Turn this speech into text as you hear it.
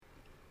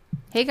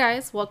Hey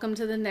guys, welcome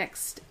to the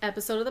next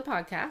episode of the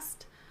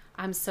podcast.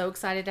 I'm so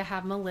excited to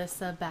have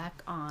Melissa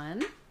back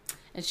on,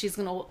 and she's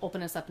going to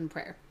open us up in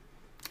prayer.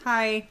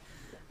 Hi.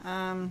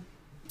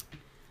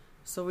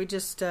 So we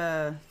just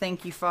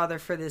thank you, Father,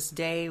 for this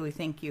day. We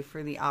thank you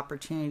for the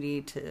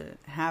opportunity to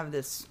have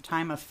this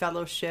time of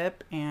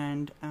fellowship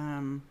and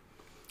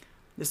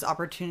this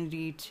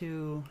opportunity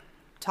to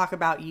talk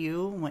about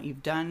you and what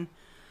you've done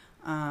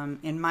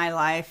in my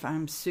life.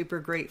 I'm super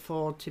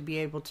grateful to be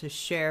able to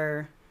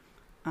share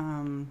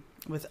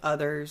with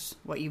others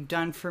what you've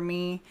done for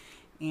me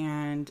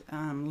and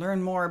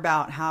learn more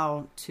about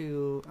how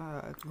to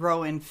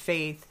grow in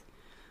faith.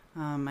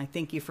 I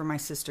thank you for my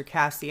sister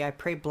Cassie. I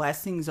pray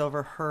blessings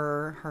over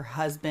her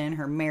husband,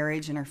 her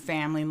marriage, and her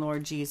family.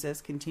 Lord Jesus,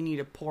 continue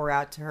to pour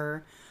out to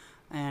her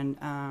and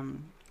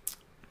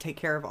take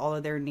care of all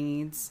of their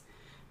needs.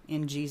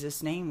 In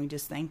Jesus' name, we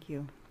just thank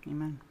you.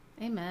 Amen.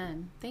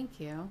 Amen. Thank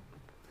you.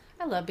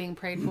 I love being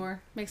prayed for.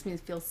 Makes me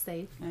feel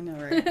safe. I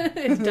know, right?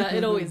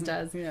 It always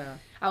does. Yeah.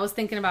 I was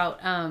thinking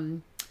about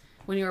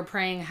when you were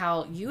praying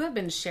how you have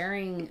been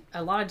sharing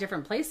a lot of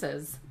different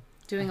places,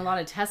 doing a lot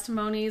of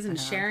testimonies and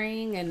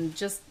sharing and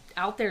just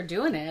out there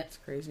doing it. It's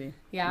crazy.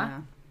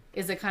 Yeah?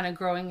 Is it kind of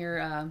growing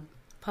your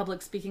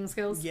public speaking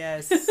skills?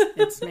 Yes.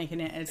 It's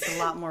a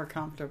lot more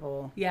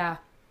comfortable. Yeah.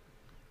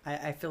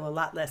 I feel a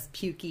lot less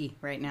pukey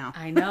right now.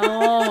 I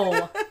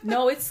know.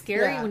 No, it's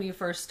scary when you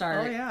first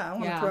start. Oh, yeah. I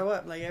want to throw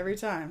up like every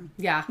time.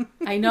 Yeah,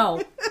 I know.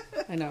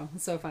 I know.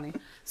 It's so funny.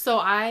 So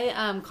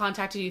I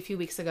contacted you a few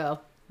weeks ago,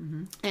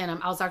 and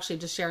I was actually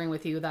just sharing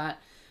with you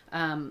that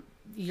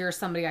you're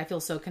somebody I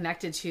feel so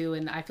connected to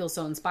and I feel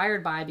so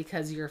inspired by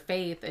because your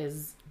faith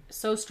is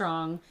so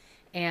strong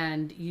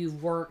and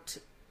you've worked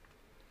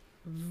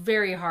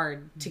very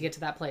hard to get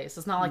to that place.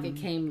 It's not like it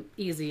came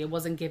easy. It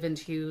wasn't given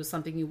to you,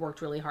 something you worked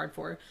really hard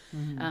for.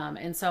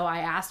 And so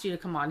I asked you to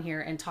come on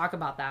here and talk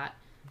about that.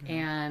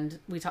 And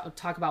we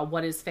talk about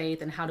what is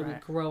faith and how do we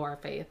grow our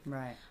faith.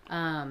 Right.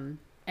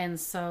 And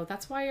so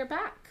that's why you're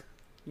back.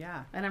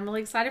 Yeah. And I'm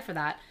really excited for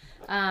that.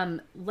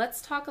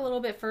 Let's talk a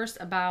little bit first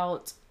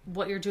about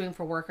what you're doing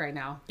for work right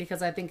now,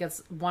 because I think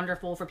it's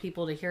wonderful for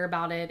people to hear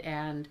about it.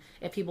 And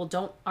if people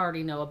don't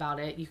already know about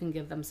it, you can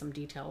give them some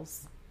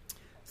details.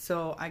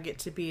 So I get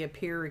to be a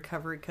peer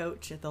recovery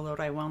coach at the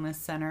Lodi Wellness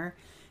Center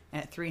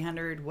at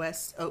 300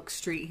 West Oak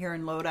Street here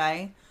in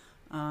Lodi.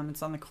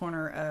 It's on the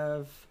corner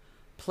of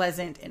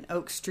Pleasant and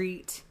Oak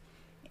Street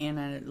in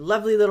a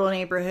lovely little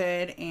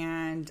neighborhood.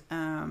 And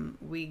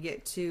we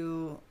get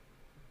to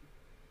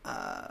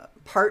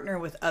partner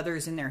with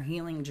others in their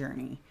healing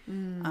journey.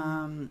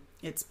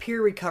 It's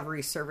peer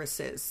recovery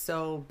services.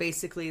 So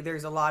basically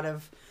there's a lot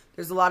of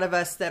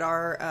us that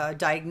are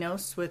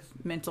diagnosed with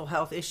mental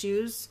health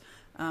issues.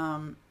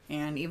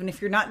 And even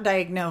if you're not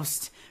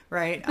diagnosed,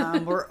 right,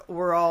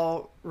 we're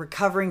all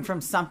recovering from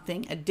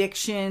something,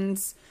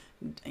 addictions,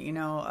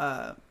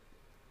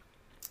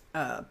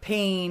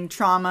 pain,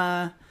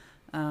 trauma,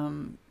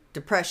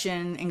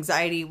 depression,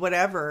 anxiety,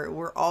 whatever.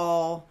 We're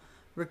all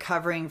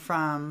recovering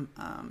from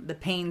the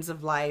pains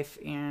of life,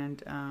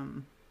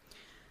 and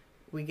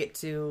we get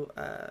to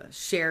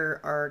share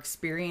our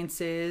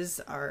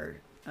experiences, our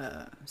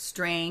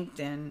strength,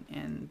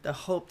 and the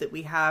hope that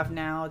we have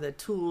now, the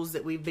tools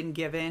that we've been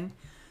given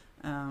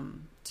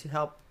to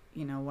help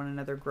one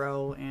another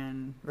grow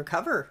and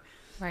recover.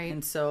 Right.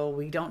 And so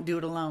we don't do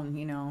it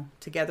alone.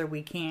 Together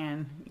we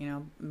can.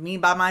 Me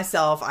by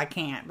myself I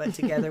can't, but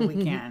together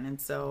we can. And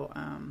so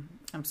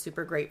I'm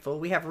super grateful.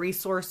 We have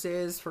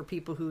resources for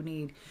people who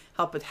need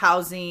help with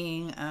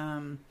housing.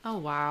 Oh,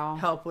 wow.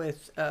 Help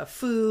with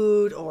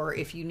food, or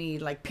if you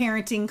need like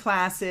parenting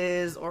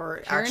classes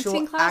or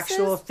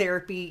actual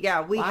therapy.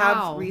 Yeah, we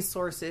have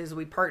resources.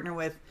 We partner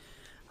with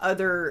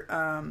other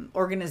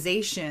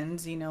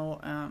organizations,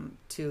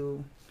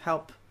 to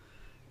help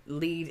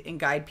lead and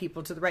guide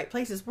people to the right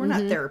places. We're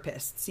not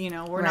therapists,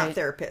 we're not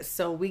therapists.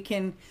 So we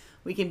can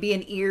be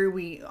an ear.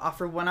 We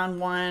offer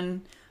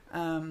one-on-one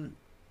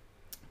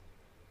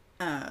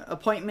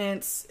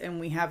appointments, and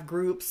we have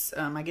groups.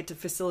 I get to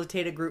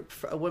facilitate a group,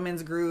 a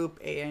women's group,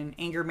 an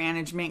anger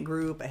management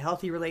group, a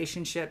healthy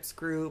relationships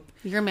group.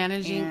 You're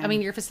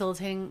managing, you're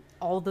facilitating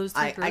all those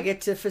groups? I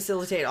get to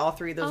facilitate all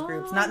three of those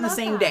groups, not in the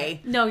same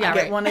day. No, yeah, I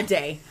get one a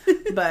day.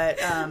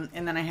 But,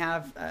 and then I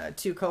have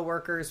 2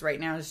 coworkers. Right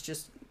now it's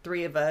just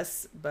 3 of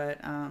us. But,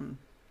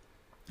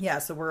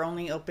 so we're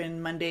only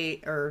open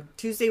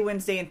Tuesday,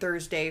 Wednesday, and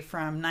Thursday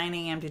from 9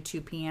 a.m. to 2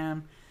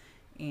 p.m.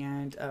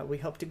 And we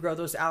hope to grow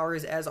those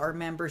hours as our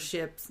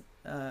membership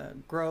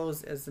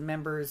grows, as the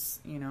members,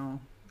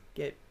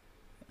 get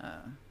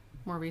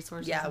more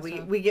resources. Yeah,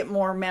 we get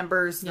more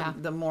members,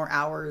 the more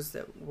hours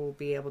that we'll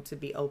be able to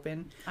be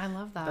open. I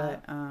love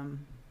that. But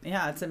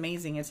it's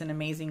amazing. It's an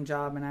amazing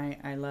job, and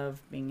I love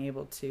being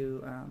able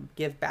to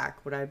give back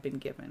what I've been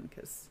given,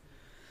 because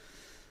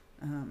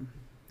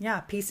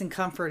peace and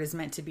comfort is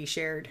meant to be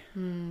shared,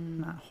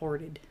 not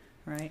hoarded,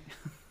 right?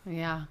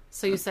 Yeah.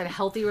 So you said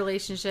healthy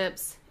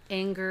relationships,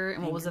 anger,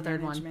 and what was the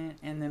third one?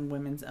 And then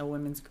a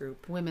women's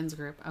group. Women's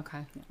group.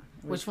 Okay. Yeah.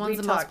 Which one's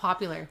the most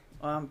popular?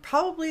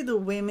 Probably the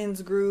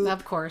women's group.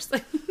 Of course.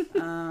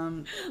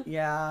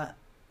 Yeah.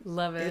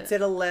 Love it. It's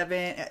at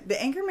 11.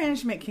 The anger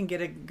management can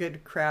get a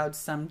good crowd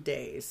some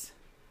days.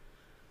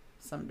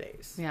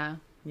 Yeah.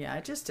 Yeah,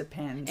 it just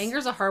depends.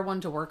 Anger's a hard one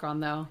to work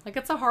on, though. Like,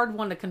 it's a hard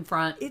one to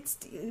confront.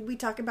 We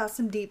talk about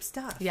some deep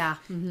stuff. Yeah.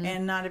 Mm-hmm.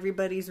 And not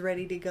everybody's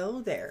ready to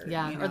go there.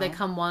 Yeah. You know? Or they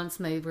come once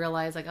and they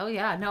realize, like, oh,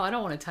 yeah, no, I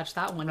don't want to touch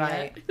that one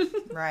right. yet.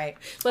 Right.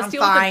 Let's I'm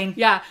deal fine. With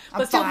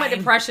let's deal with my fine.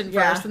 depression first,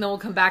 Yeah. and then we'll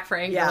come back for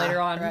anger Yeah, later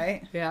on.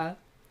 right. Yeah.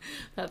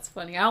 That's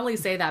funny. I only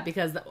say that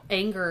because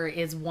anger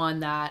is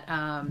one that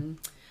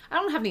I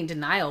don't have any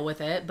denial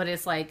with it, but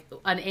it's like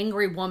an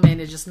angry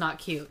woman is just not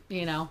cute,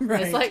 you know?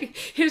 Right. It's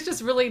like, it's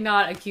just really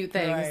not a cute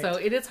thing. Right. So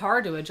it is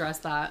hard to address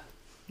that.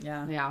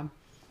 Yeah.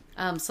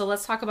 Yeah. So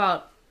let's talk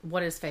about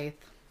what is faith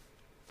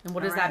and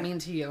what does that mean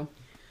to you?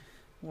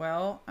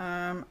 Well,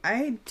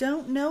 I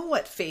don't know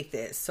what faith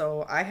is,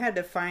 so I had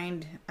to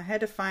find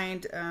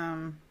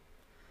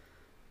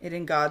it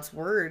in God's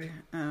word,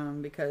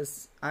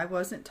 because I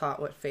wasn't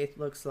taught what faith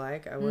looks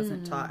like. I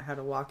wasn't taught how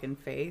to walk in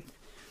faith.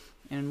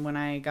 And when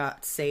I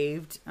got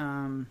saved,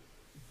 I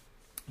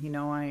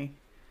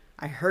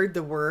heard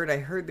the word, I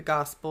heard the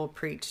gospel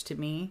preached to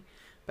me,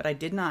 but I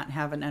did not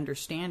have an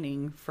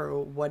understanding for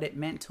what it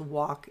meant to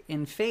walk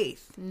in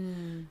faith.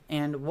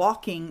 And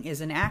walking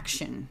is an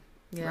action,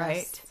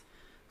 right?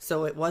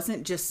 So it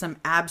wasn't just some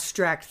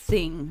abstract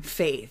thing,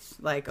 faith.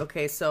 Like,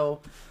 okay,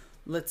 so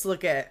let's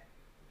look at,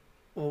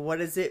 well, what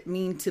does it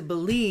mean to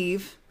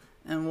believe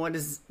and what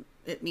does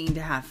it mean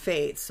to have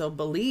faith? So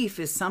belief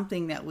is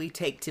something that we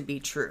take to be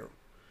true.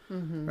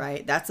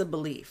 Right? That's a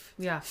belief.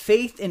 Yeah.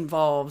 Faith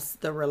involves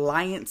the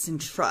reliance and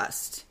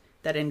trust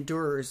that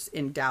endures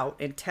in doubt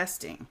and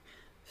testing.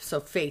 So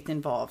faith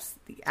involves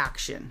the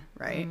action,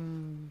 right?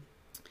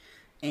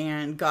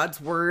 And God's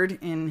word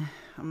I'm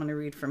going to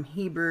read from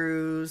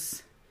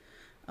Hebrews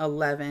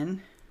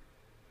 11,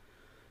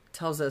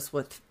 tells us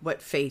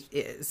what faith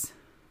is.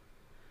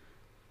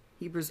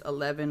 Hebrews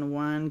 11,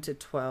 1 to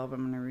 12, I'm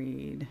going to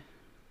read.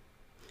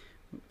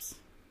 Oops.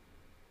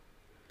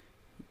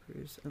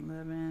 Hebrews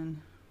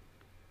 11.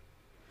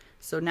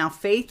 So now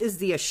faith is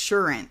the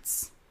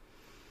assurance,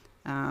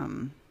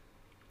 the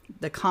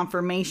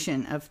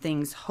confirmation of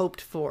things hoped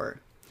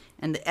for,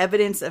 and the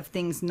evidence of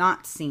things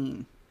not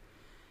seen.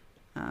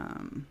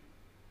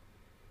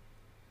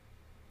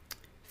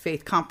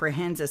 Faith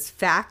comprehends as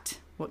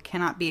fact what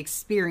cannot be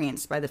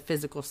experienced by the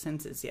physical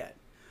senses yet.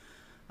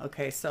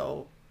 Okay,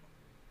 so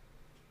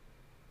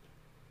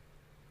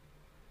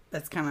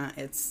that's kind of,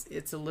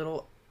 it's a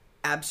little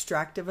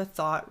abstract of a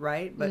thought,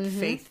 right? But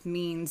faith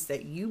means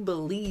that you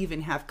believe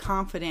and have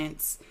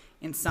confidence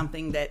in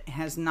something that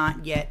has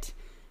not yet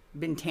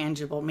been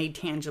made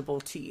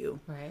tangible to you.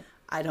 Right.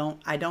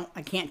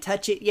 I can't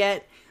touch it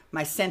yet.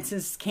 My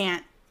senses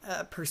can't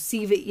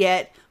perceive it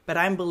yet, but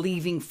I'm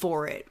believing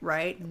for it,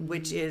 right?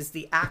 Which is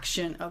the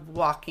action of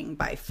walking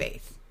by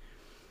faith.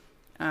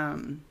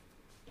 Yeah,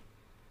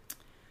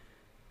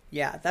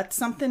 that's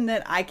something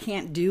that I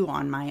can't do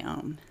on my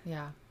own.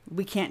 Yeah.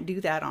 We can't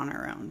do that on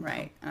our own,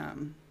 right?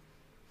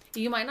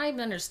 You might not even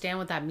understand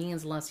what that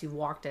means unless you've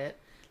walked it.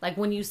 Like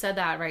when you said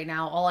that right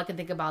now, all I can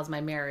think about is my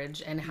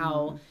marriage and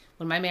how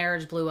when my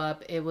marriage blew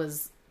up, it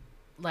was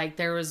like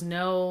there was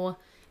no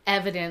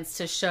evidence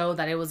to show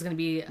that it was going to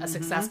be a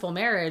successful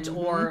marriage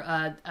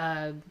or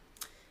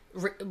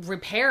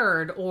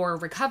repaired or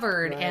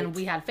recovered. Right. And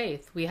we had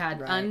faith. We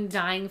had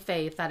undying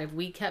faith that if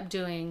we kept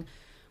doing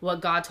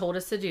what God told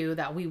us to do,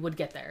 that we would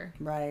get there.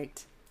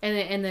 Right.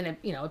 And then it,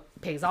 it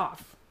pays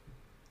off.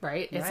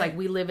 Right? It's like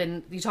we live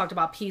in, you talked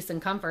about peace and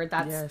comfort.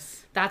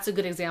 That's a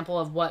good example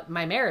of what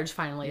my marriage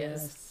finally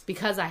is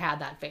because I had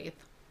that faith.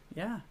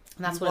 Yeah.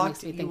 And that's what it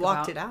makes me think about. You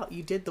walked it out.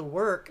 You did the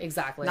work.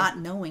 Exactly. Not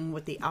knowing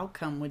what the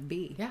outcome would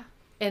be. Yeah.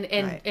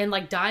 And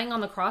like dying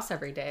on the cross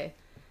every day.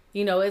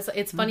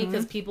 It's funny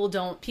because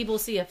people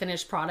see a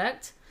finished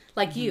product.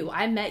 Like you,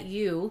 I met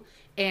you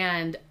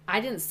and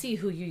I didn't see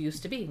who you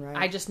used to be. Right.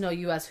 I just know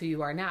you as who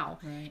you are now.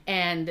 Right.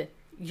 And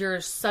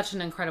you're such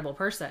an incredible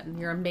person.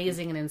 You're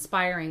amazing and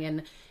inspiring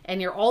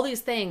and you're all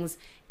these things.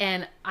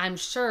 And I'm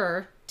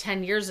sure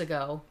 10 years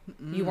ago,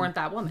 you weren't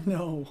that woman.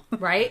 No.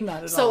 Right?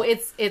 Not at so all.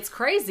 It's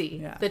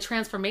crazy, the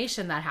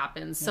transformation that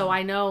happens. Yeah. So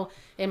I know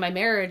in my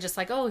marriage, it's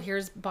like, oh,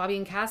 here's Bobby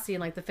and Cassie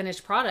and like the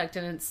finished product.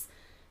 And it's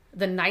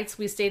the nights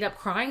we stayed up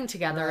crying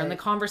together and the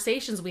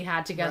conversations we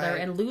had together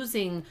and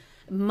losing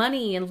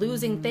money and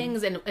losing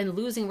things and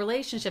losing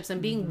relationships and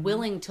being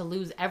willing to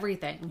lose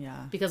everything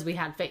because we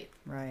had faith.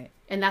 Right.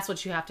 And that's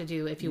what you have to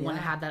do if you want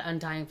to have that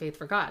undying faith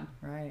for God.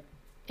 Right.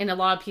 And a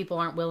lot of people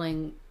aren't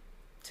willing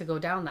to go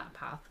down that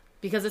path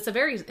because it's a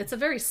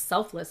very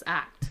selfless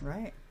act.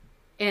 Right.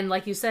 And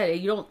like you said,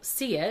 you don't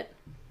see it,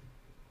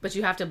 but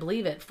you have to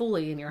believe it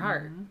fully in your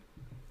heart.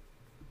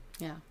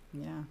 Yeah.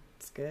 Yeah.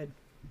 It's good.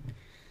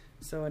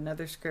 So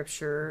another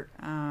scripture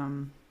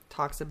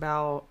talks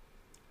about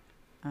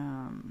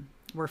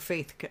where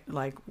faith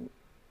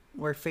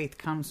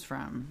comes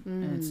from,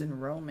 and it's in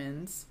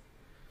Romans.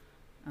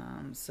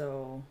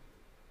 So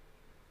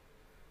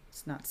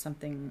It's not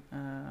something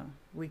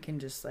we can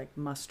just like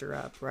muster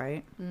up,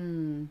 right?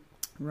 Mm.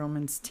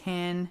 Romans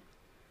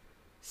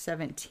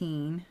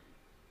 10:17.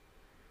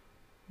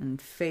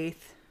 And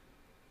faith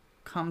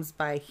comes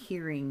by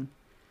hearing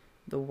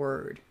the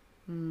word.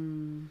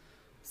 Mm.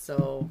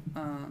 So,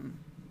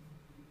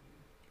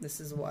 this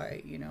is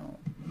why,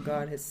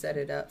 God has set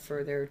it up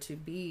for there to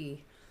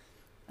be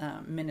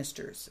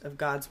ministers of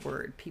God's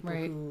word, people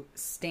right. who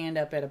stand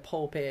up at a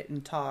pulpit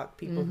and talk,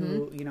 people mm-hmm.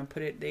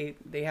 who,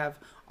 they have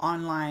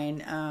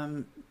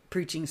online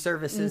preaching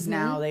services mm-hmm.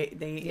 now.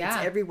 It's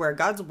everywhere.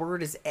 God's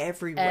word is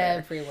everywhere.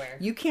 Everywhere.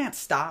 You can't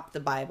stop the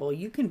Bible.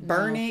 You can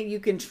burn it, you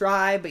can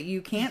try, but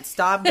you can't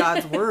stop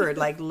God's word.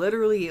 Like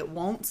literally it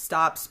won't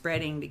stop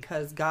spreading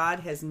because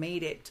God has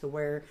made it to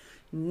where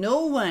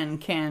no one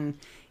can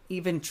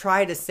even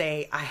try to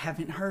say, I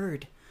haven't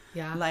heard.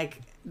 Yeah.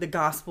 Like the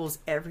gospel's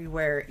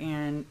everywhere,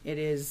 and it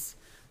is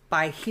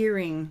by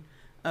hearing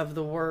of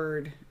the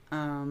word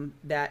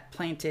that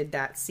planted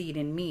that seed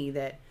in me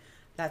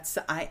that's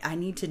I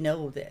need to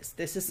know this.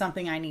 This is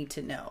something I need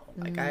to know.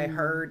 Like I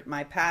heard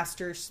my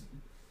pastor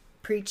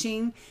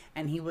preaching,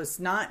 and he was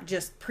not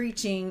just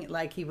preaching,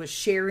 like he was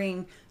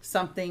sharing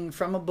something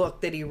from a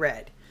book that he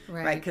read.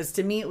 Right. Because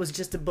to me, it was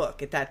just a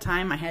book. At that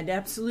time, I had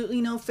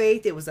absolutely no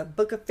faith. It was a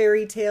book of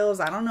fairy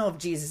tales. I don't know if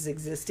Jesus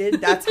existed.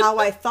 That's how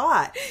I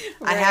thought.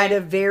 Right. I had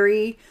a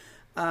very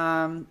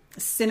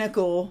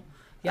cynical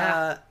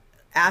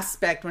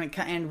aspect when it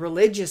comes, and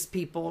religious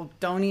people,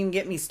 don't even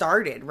get me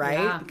started, right?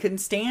 Yeah. Couldn't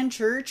stand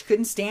church,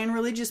 couldn't stand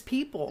religious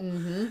people.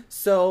 Mm-hmm.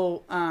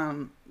 So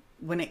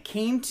when it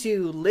came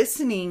to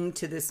listening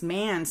to this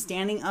man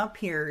standing up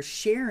here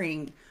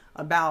sharing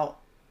about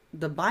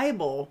the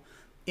Bible,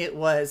 it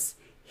was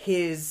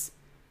his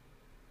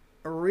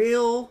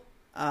real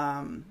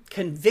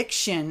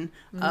conviction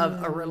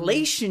of a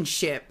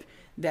relationship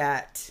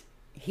that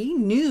he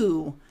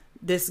knew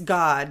this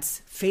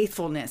God's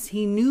faithfulness.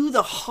 He knew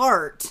the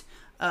heart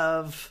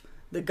of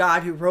the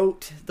God who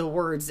wrote the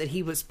words that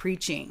he was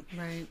preaching.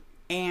 Right.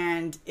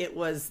 And it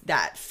was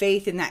that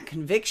faith and that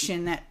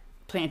conviction that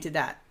planted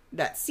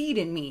that seed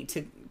in me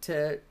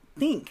to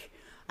think,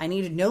 I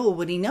need to know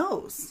what he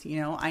knows.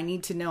 I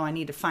need to know, I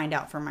need to find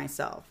out for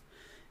myself.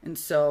 And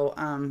so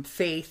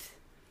faith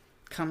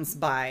comes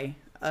by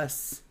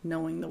us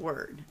knowing the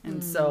word.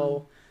 And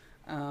so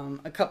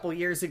a couple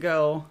years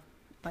ago,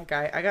 like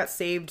I got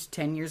saved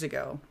 10 years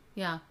ago.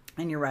 Yeah.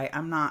 And you're right,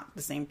 I'm not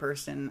the same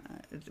person.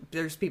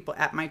 There's people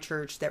at my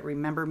church that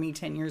remember me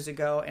 10 years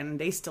ago, and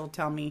they still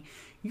tell me,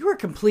 you're a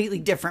completely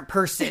different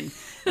person.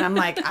 And I'm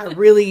like,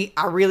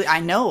 I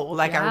know,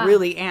 like I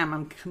really am.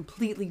 I'm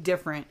completely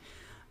different.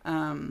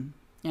 And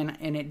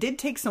it did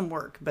take some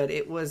work, but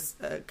it was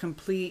a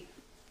completely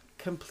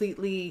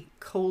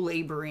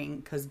co-laboring,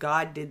 because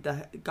God did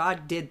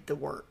the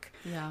work.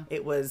 Yeah.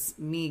 It was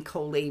me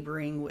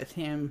co-laboring with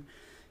him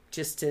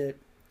just to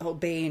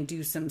obey and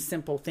do some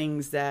simple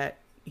things that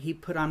he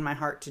put on my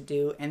heart to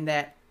do, and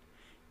that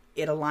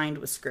it aligned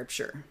with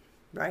scripture,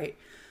 right?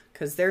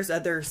 Because there's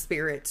other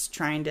spirits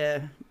trying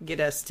to get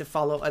us to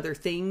follow other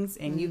things,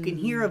 and you can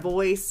hear a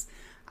voice.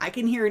 I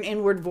can hear an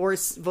inward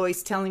voice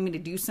telling me to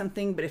do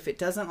something, but if it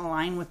doesn't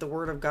align with the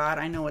word of God,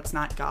 I know it's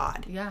not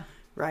God. Yeah.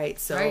 Right?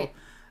 So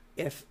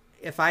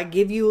if I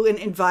give you an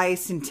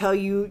advice and tell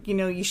you,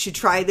 you should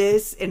try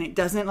this, and it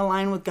doesn't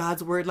align with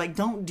God's word, like,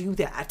 don't do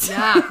that.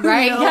 Yeah,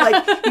 right.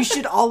 Like, you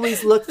should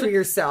always look for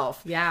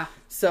yourself. Yeah.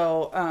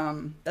 So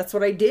that's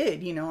what I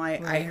did.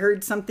 I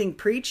heard something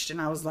preached,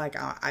 and I was like,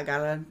 I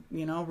gotta,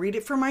 read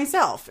it for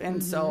myself.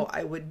 And so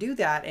I would do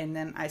that. And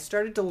then I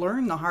started to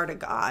learn the heart of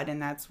God.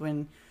 And that's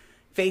when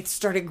faith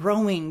started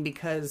growing,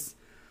 because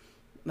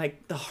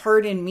like the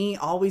heart in me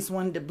always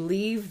wanted to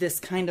believe this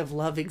kind of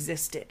love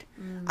existed.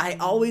 I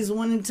always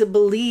wanted to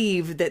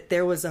believe that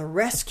there was a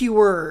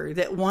rescuer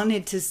that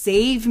wanted to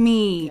save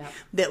me,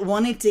 that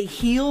wanted to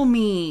heal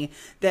me,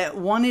 that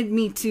wanted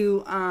me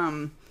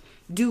to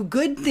do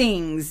good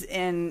things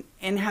and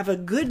have a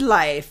good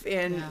life.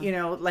 And,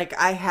 like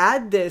I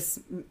had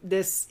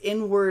this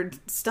inward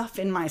stuff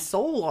in my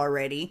soul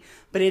already,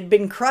 but it had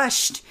been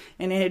crushed,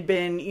 and it had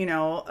been,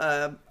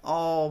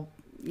 all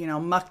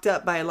mucked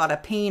up by a lot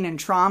of pain and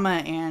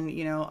trauma,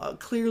 and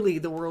clearly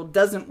the world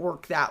doesn't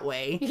work that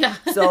way. Yeah.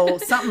 So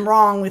something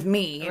wrong with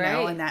me, you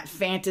know, and that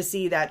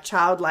fantasy, that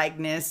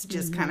childlikeness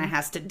just kind of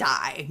has to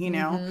die,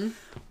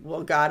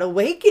 Well, God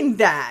awakened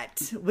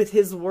that with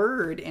his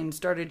word and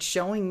started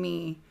showing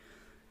me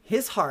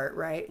his heart,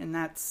 right? And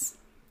that's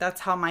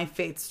how my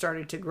faith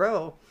started to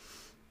grow.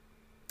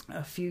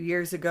 A few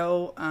years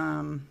ago,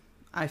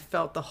 I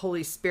felt the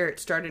Holy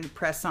Spirit started to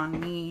press on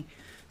me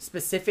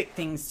specific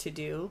things to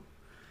do.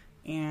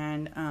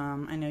 And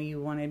I know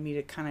you wanted me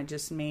to kind of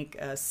just make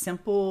a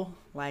simple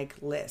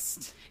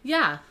list.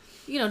 Yeah.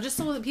 Just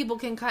so that people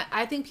can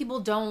I think people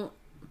don't,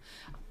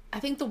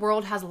 I think the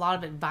world has a lot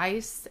of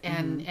advice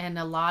and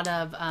a lot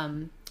of,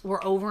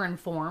 we're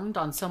over-informed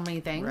on so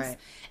many things. Right.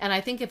 And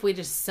I think if we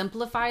just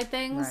simplified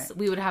things,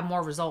 we would have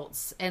more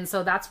results. And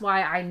so that's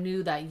why I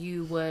knew that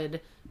you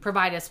would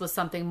provide us with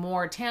something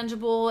more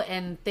tangible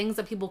and things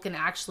that people can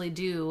actually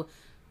do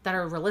that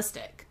are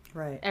realistic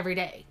Right. every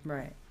day.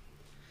 Right.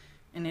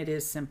 And it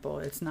is simple.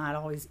 It's not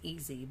always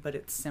easy, but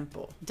it's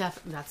simple.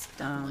 That's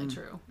definitely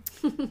true.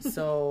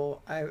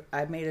 So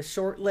I made a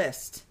short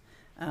list,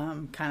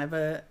 kind of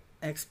a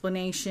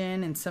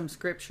explanation and some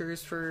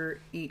scriptures for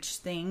each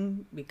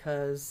thing,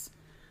 because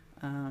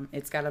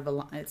it's got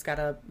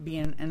to be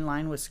in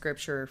line with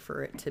scripture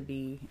for it to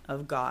be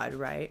of God,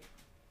 right?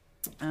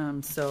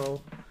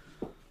 So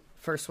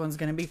first one's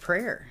going to be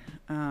prayer.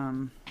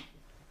 And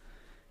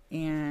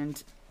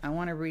I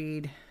want to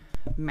read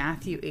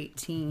Matthew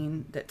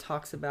 18 that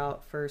talks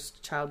about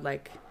first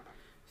childlike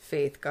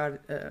faith.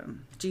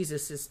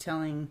 Jesus is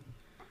telling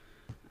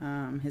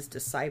his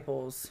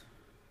disciples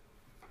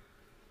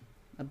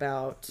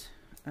about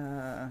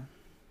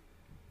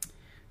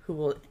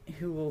who's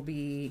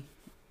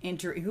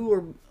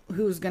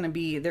going to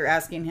be, they're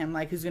asking him,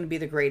 like, who's going to be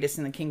the greatest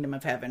in the kingdom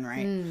of heaven,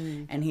 right?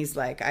 And he's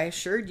like, I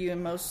assured you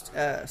and most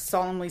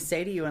solemnly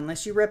say to you,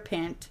 unless you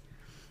repent,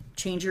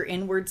 change your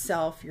inward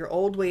self, your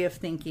old way of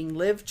thinking,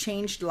 live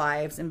changed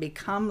lives, and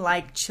become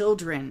like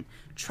children,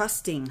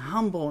 trusting,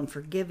 humble, and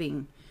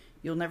forgiving,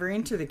 you'll never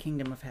enter the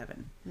kingdom of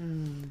heaven.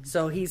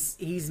 So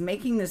he's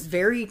making this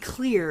very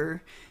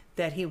clear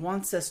that he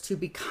wants us to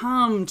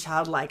become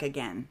childlike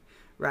again,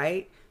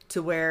 right?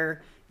 To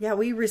where, yeah,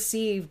 we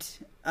received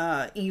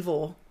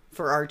evil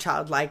for our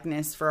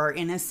childlikeness, for our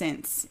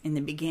innocence in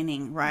the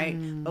beginning, right?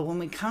 But when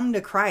we come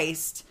to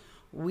Christ,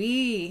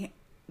 we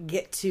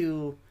get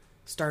to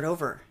start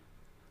over.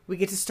 We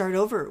get to start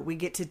over. We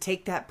get to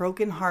take that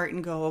broken heart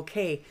and go,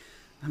 okay,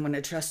 I'm going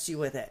to trust you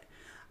with it.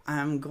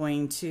 I'm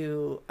going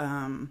to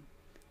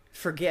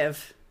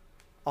forgive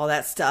all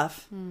that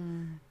stuff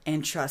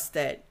and trust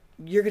that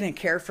you're going to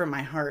care for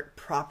my heart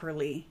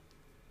properly,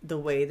 the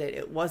way that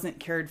it wasn't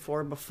cared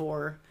for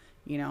before,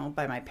 you know,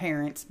 by my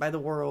parents, by the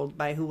world,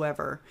 by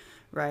whoever,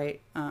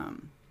 right?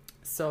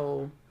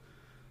 So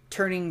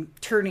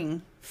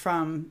turning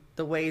from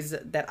the ways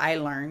that I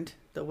learned,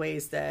 the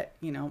ways that,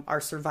 you know, our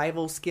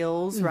survival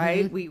skills,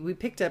 right? We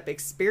picked up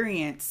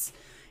experience,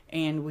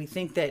 and we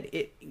think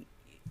that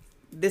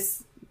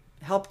this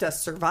helped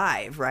us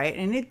survive, right?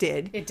 And it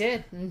did. It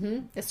did.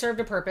 It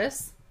served a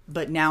purpose.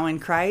 But now in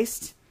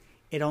Christ,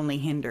 it only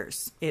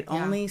hinders. It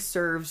only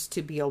serves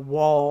to be a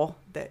wall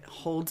that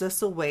holds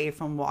us away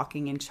from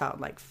walking in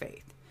childlike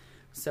faith.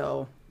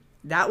 So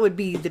that would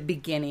be the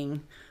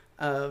beginning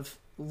of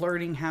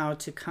learning how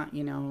to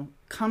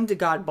come to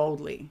God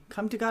boldly.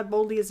 Come to God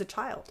boldly as a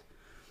child.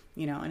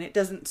 You know, and it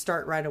doesn't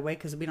start right away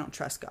because we don't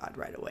trust God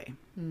right away.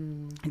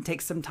 It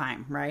takes some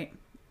time, right?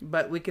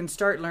 But we can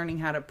start learning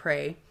how to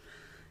pray.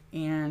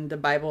 And the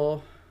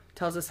Bible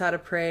tells us how to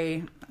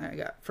pray. I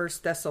got 1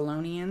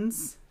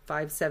 Thessalonians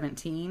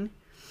 5:17.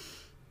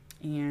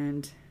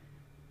 And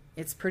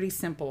it's pretty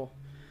simple.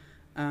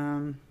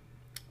 When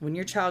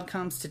your child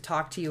comes to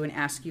talk to you and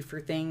ask you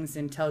for things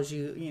and tells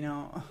you, you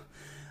know,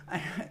 I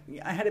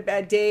had a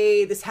bad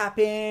day. This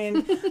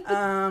happened.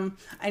 I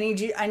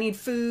need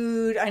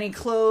food. I need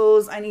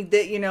clothes. I need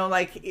that, you know,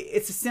 like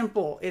it's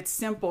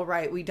simple,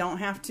 right? We don't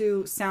have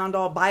to sound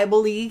all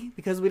Bible-y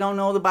because we don't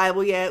know the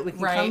Bible yet. We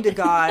can come to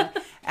God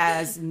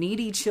as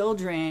needy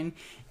children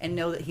and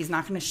know that he's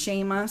not going to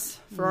shame us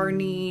for our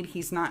need.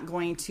 He's not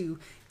going to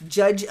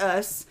judge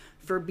us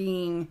for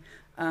being,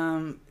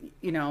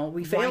 you know,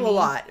 we fail a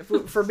lot,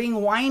 for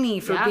being whiny,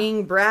 for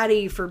being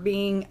bratty, for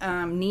being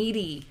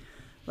needy.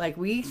 Like,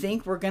 we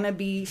think we're going to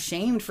be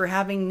shamed for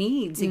having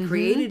needs. He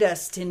created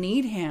us to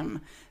need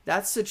him.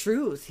 That's the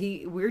truth.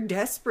 We're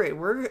desperate.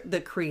 We're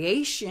the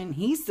creation.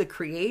 He's the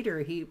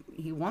creator. He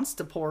wants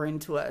to pour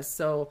into us.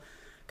 So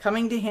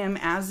coming to him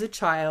as a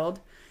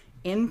child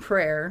in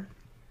prayer,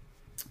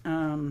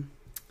 I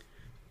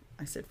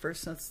said 1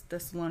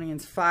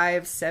 Thessalonians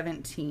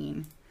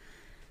 5:17,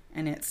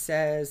 and it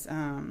says,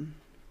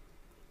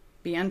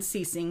 be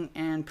unceasing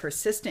and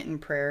persistent in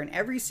prayer in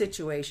every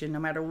situation, no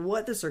matter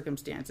what the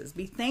circumstances.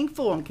 Be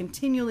thankful and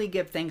continually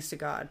give thanks to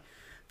God,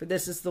 for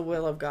this is the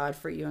will of God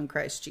for you in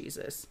Christ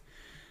Jesus.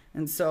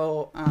 And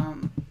so,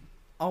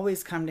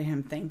 always come to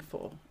him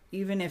thankful,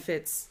 even if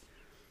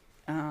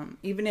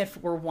even if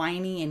we're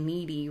whiny and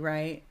needy,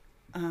 right?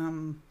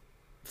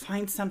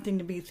 Find something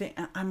to be,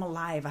 I'm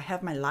alive. I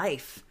have my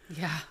life.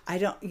 Yeah. I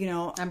don't, you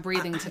know. I'm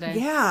breathing today.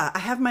 I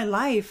have my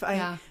life.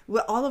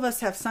 Well, all of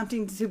us have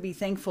something to be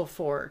thankful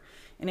for.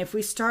 And if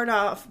we start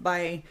off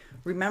by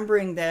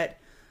remembering that,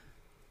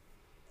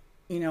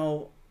 you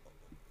know,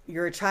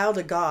 you're a child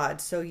of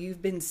God, so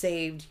you've been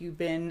saved, you've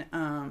been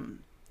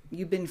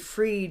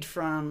freed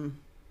from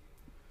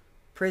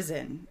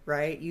prison,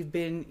 right? You've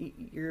been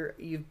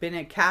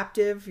a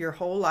captive your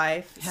whole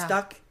life,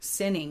 stuck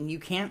sinning. You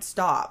can't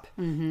stop.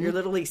 You're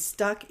literally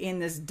stuck in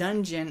this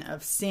dungeon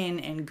of sin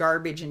and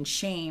garbage and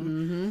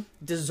shame,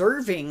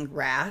 deserving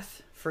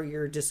wrath for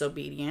your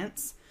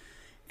disobedience.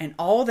 And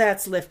all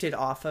that's lifted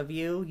off of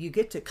you. You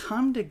get to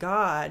come to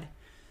God.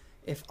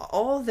 If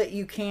all that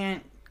you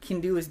can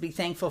do is be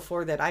thankful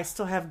for that I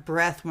still have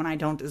breath when I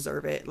don't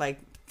deserve it, like,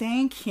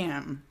 thank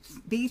him.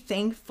 Be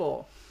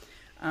thankful.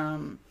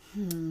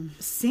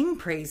 Sing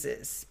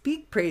praises,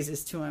 speak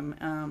praises to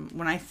him.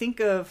 When I think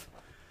of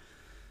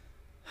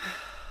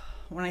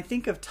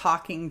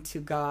talking to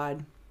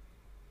God,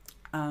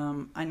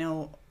 I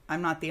know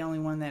I'm not the only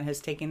one that has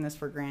taken this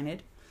for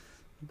granted,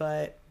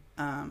 but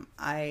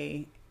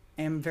I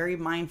am very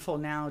mindful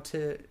now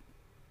to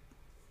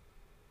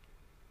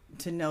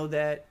know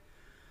that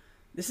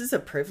this is a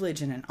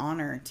privilege and an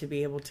honor to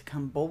be able to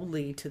come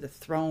boldly to the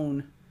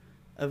throne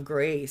of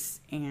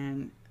grace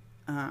and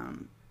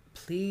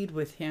plead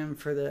with him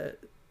for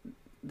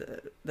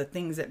the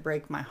things that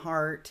break my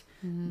heart,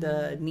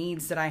 the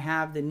needs that I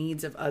have, the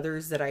needs of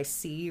others that I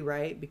see,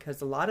 right?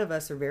 Because a lot of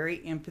us are very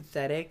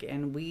empathetic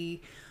and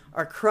we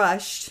are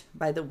crushed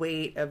by the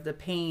weight of the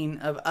pain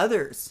of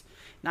others,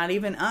 not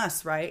even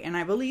us, right? And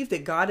I believe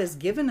that God has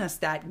given us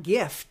that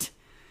gift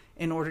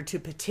in order to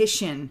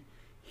petition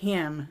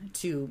him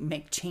to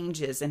make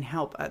changes and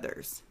help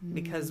others,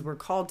 because we're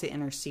called to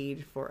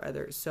intercede for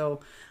others. So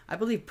I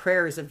believe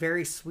prayer is a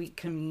very sweet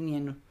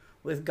communion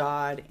with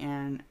God.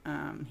 And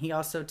he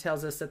also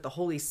tells us that the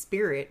Holy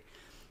Spirit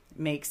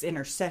makes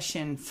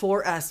intercession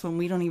for us when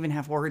we don't even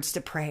have words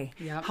to pray.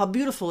 Yep. How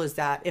beautiful is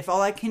that? If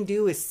all I can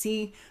do is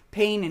see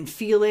pain and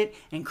feel it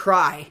and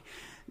cry,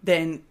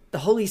 then the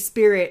Holy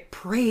Spirit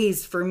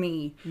prays for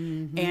me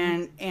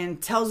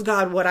and tells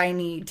God what I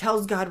need,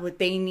 tells God what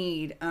they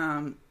need.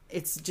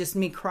 It's just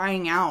me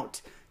crying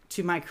out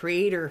to my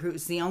Creator,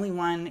 who's the only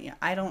one.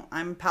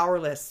 I'm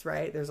powerless,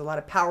 right? There's a lot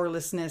of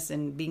powerlessness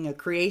in being a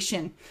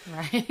creation.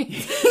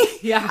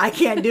 Right. Yeah. I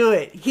can't do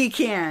it. He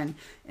can.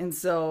 And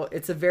so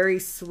it's a very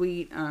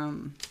sweet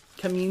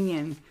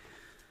communion.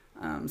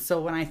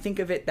 So when I think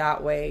of it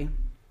that way,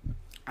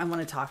 I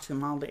want to talk to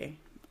him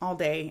all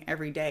day,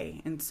 every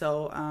day. And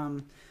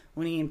so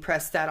when he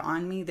impressed that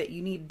on me, that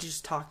you need to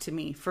just talk to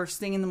me first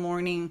thing in the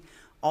morning,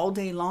 all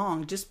day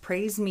long, just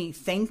praise me,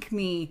 thank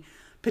me,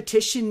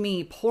 petition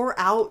me, pour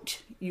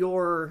out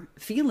your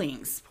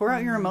feelings, pour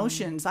out your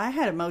emotions. I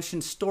had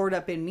emotions stored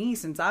up in me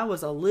since I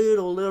was a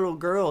little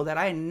girl that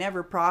I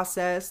never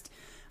processed.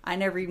 I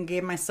never even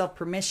gave myself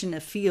permission to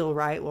feel,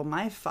 right? Well,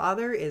 my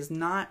Father is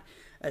not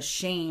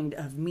ashamed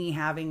of me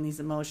having these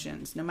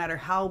emotions, no matter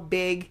how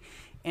big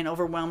and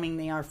overwhelming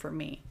they are for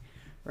me,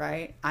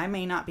 right? I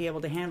may not be able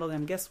to handle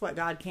them. Guess what?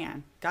 God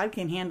can. God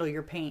can handle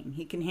your pain.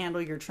 He can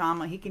handle your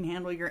trauma. He can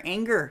handle your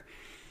anger.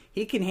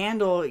 He can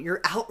handle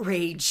your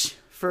outrage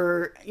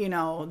for,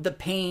 the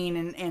pain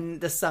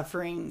and the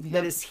suffering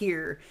that is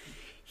here.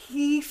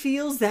 He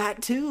feels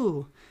that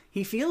too.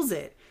 He feels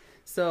it.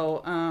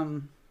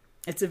 So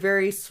it's a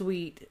very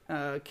sweet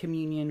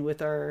communion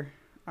with our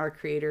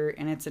Creator,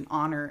 and it's an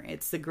honor.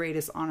 It's the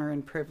greatest honor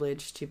and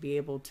privilege to be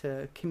able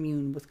to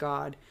commune with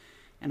God,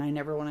 and I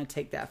never want to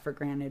take that for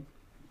granted.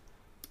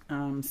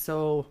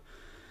 So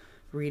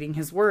reading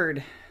his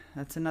word,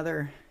 that's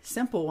another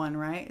simple one,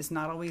 right? It's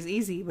not always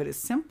easy, but it's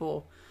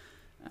simple.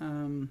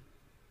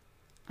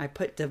 I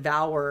put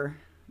devour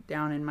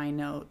down in my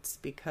notes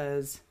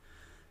because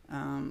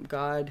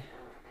God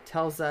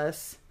tells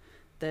us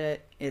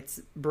that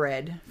it's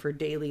bread for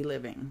daily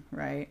living,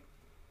 right?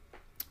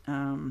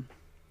 Now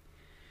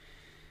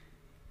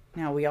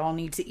we all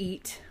need to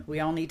eat. We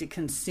all need to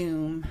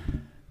consume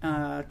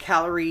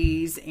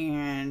calories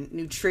and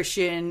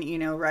nutrition,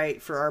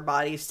 right, for our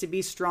bodies to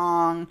be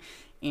strong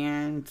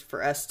and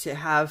for us to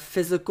have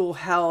physical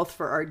health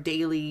for our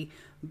daily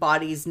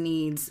body's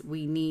needs.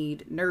 We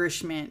need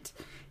nourishment,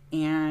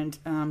 and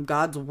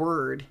God's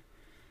word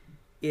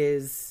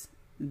is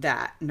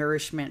that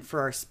nourishment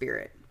for our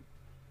spirit.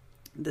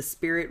 The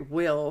spirit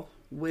will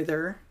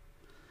wither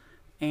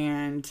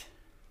and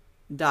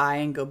die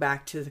and go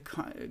back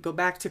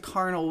to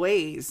carnal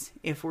ways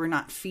if we're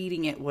not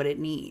feeding it what it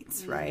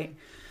needs, right?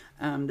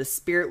 The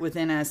spirit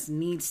within us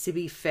needs to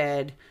be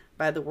fed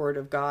by the word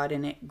of God,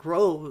 and it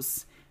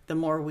grows the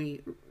more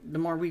we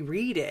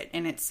read it.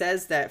 And it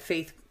says that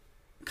faith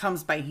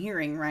comes by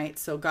hearing, right?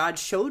 So God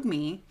showed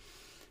me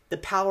the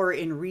power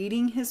in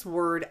reading his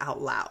word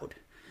out loud.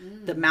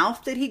 The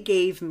mouth that he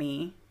gave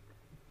me,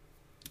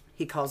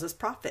 he calls us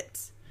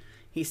prophets.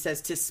 He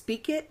says to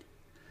speak it,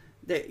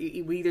 that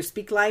we either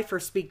speak life or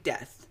speak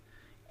death.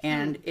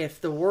 And if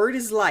the word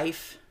is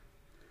life,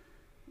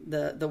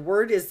 the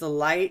word is the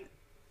light,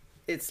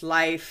 it's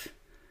life.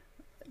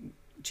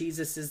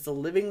 Jesus is the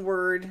living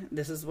word.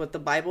 This is what the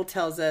Bible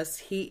tells us.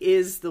 He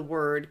is the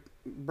word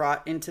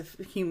brought into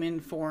human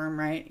form,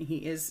 right?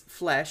 He is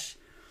flesh.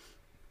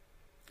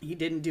 He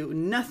didn't do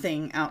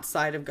nothing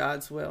outside of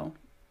God's will.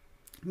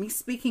 Me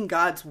speaking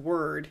God's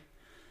word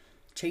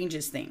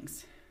changes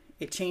things.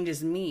 It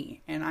changes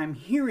me, and I'm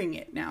hearing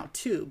it now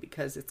too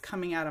because it's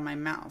coming out of my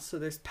mouth. So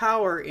there's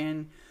power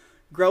in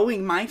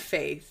growing my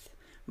faith.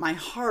 My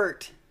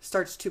heart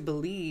starts to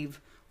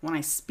believe when I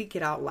speak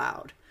it out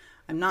loud.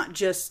 I'm not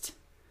just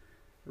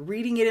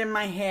reading it in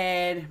my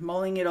head,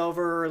 mulling it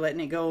over, or letting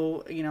it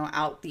go,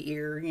 out the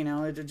ear,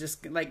 to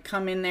just like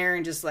come in there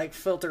and just like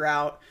filter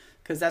out,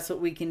 because that's what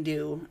we can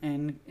do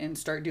and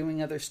start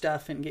doing other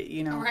stuff and get,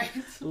 right.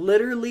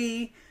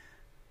 Literally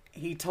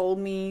he told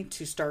me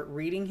to start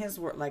reading his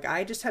word. Like,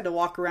 I just had to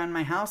walk around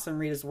my house and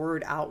read his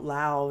word out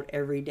loud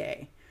every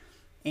day.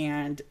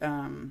 And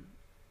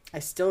I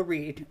still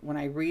read. When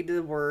I read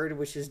the word,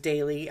 which is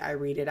daily, I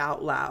read it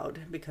out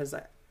loud because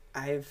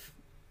I've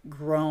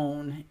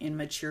grown in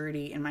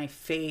maturity and my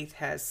faith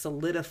has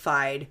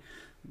solidified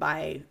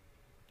by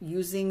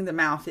using the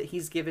mouth that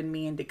he's given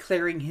me and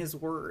declaring his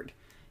word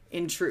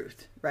in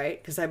truth,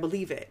 right? Because I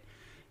believe it.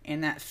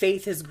 And that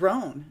faith has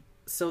grown.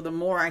 So the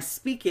more I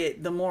speak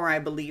it, the more I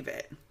believe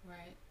it.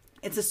 Right.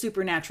 It's a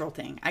supernatural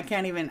thing. I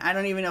don't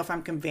even know if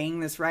I'm conveying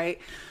this right.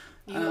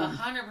 You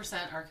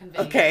 100% are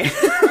conveying. Okay.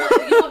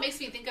 Well, you know what makes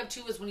me think of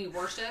too is when you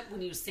worship,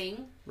 when you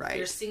sing, right.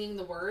 You're singing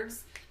the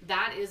words.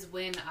 That is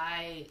when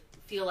I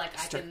feel like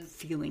I can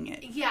feeling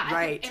it. Yeah.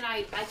 Right.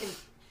 I can.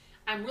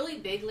 I'm really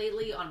big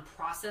lately on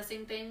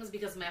processing things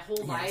because my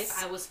whole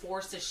life I was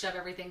forced to shove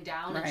everything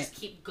down and just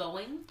keep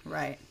going.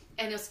 Right.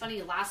 And it was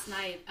funny. Last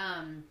night,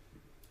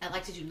 I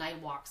like to do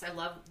night walks. I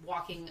love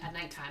walking at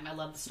nighttime. I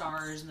love the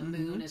stars and the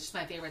moon. It's just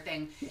my favorite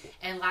thing.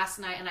 And last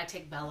night, and I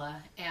take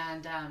Bella,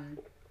 and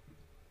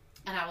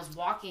I was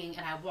walking,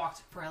 and I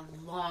walked for a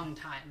long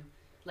time,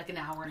 like an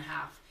hour and a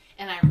half.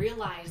 And I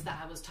realized that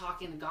I was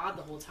talking to God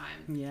the whole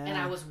time. Yeah. And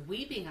I was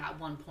weeping at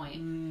one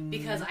point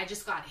because I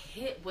just got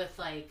hit with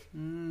like,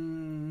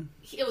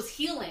 it was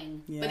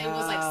healing, but it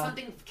was like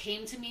something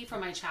came to me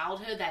from my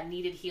childhood that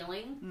needed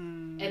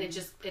healing. And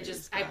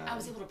I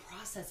was able to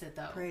process it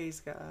though. Praise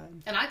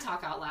God. And I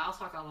talk out loud. I'll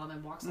talk out loud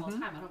in walks all the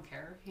time. I don't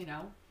care, you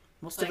know.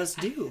 Most of us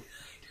do.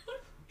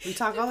 We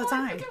talk all the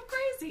time. I think I'm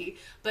crazy.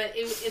 But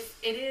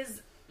it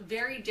is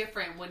very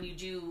different when you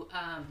do,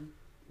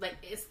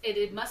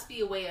 it must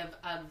be a way of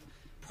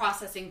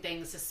processing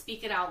things, to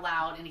speak it out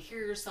loud and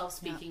hear yourself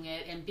speaking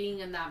it and being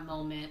in that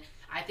moment.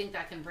 I think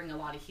that can bring a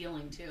lot of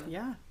healing too.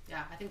 Yeah.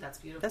 Yeah, I think that's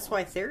beautiful. That's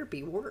why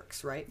therapy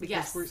works, right?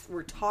 Because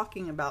we're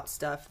talking about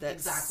stuff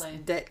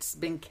that's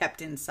been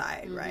kept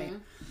inside, right?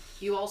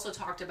 You also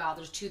talked about,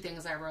 there's two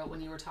things I wrote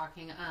when you were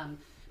talking,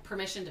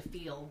 permission to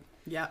feel.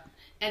 Yeah.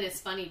 And it's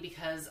funny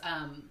because,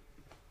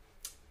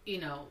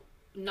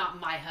 not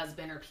my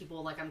husband or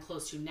people like I'm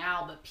close to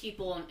now, but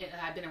people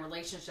I've been in a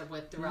relationship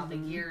with throughout the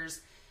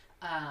years,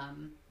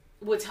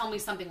 would tell me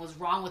something was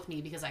wrong with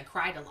me because I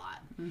cried a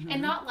lot.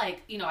 And not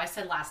like, I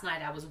said last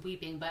night I was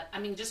weeping, but I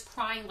mean, just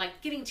crying,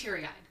 like getting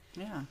teary eyed.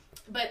 Yeah.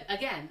 But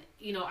again,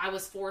 I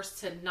was forced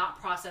to not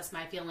process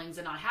my feelings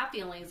and not have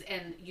feelings.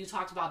 And you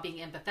talked about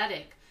being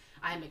empathetic.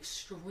 I'm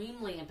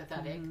extremely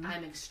empathetic.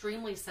 I'm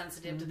extremely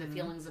sensitive to the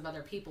feelings of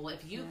other people. If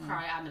you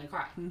cry, I'm going to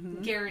cry.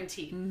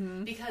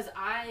 Guaranteed. Because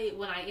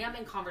when I am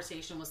in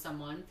conversation with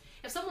someone,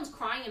 if someone's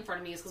crying in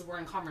front of me, it's because we're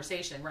in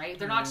conversation, right?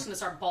 They're not just going to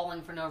start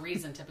bawling for no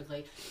reason,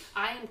 typically.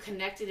 I am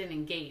connected and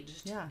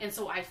engaged. Yeah. And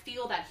so I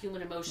feel that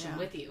human emotion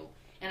with you.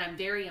 And I'm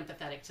very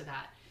empathetic to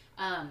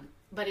that.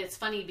 But it's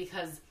funny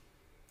because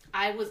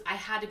I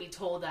had to be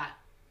told that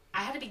I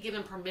had to be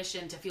given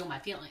permission to feel my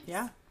feelings.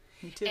 Yeah.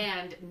 Me too.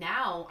 And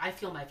now I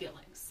feel my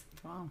feelings.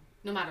 Wow.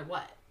 No matter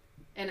what.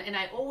 And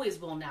I always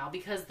will now,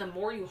 because the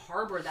more you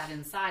harbor that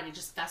inside, it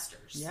just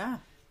festers. Yeah.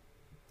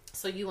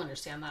 So you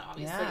understand that,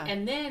 obviously. Yeah.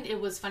 And then it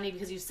was funny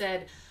because you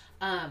said,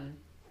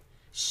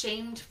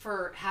 shamed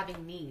for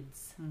having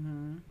needs.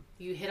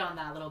 You hit on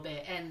that a little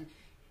bit. And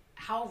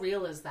how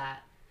real is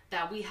that?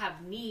 That we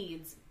have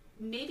needs,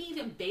 maybe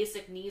even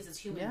basic needs as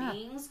human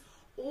beings,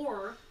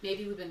 or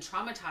maybe we've been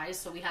traumatized,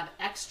 so we have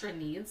extra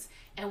needs,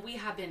 and we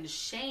have been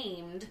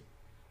shamed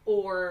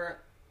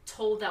or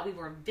told that we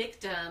were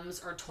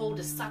victims, or told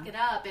to suck it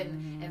up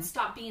and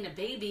stop being a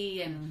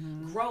baby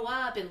and grow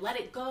up and let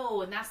it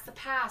go, and that's the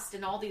past,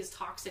 and all these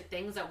toxic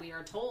things that we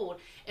are told,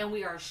 and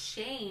we are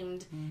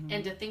shamed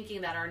into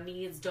thinking that our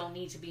needs don't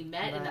need to be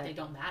met and that they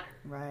don't matter.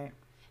 Right.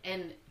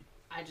 And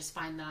I just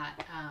find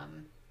that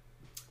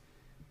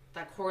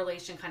that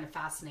correlation kind of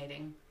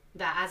fascinating.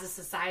 That as a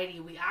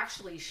society, we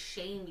actually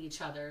shame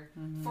each other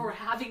for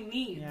having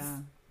needs. Yeah.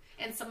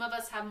 And some of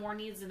us have more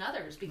needs than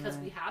others because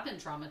we have been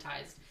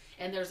traumatized.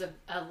 And there's a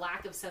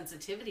lack of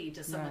sensitivity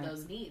to some of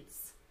those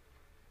needs.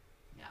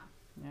 Yeah.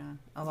 Yeah.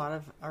 A lot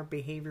of our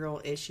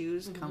behavioral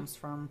issues comes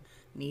from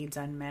needs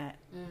unmet.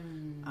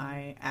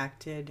 I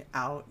acted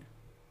out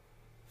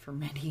for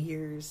many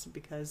years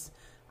because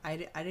my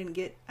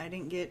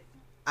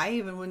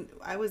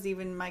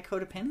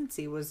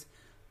codependency was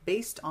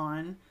based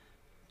on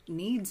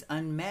needs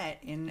unmet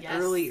in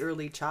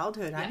early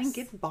childhood. I didn't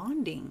get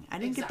bonding. I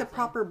didn't get the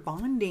proper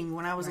bonding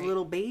when I was a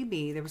little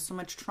baby. There was so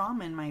much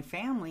trauma in my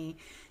family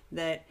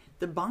that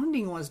the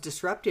bonding was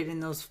disrupted in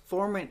those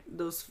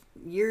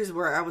years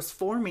where I was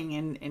forming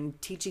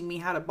and teaching me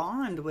how to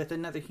bond with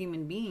another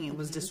human being. It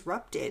was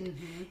disrupted.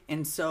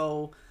 And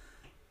so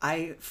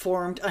I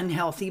formed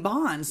unhealthy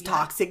bonds,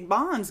 toxic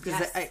bonds,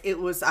 because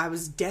I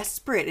was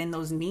desperate and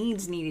those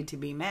needs needed to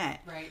be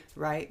met.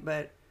 Right.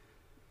 But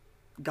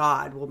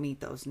God will meet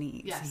those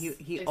needs. Yes,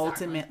 he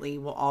ultimately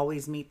will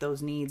always meet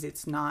those needs.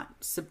 It's not,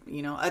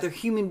 other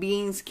human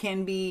beings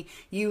can be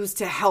used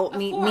to help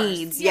meet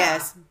needs. Yeah.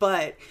 Yes.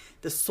 But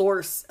the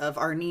source of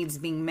our needs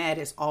being met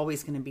is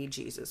always going to be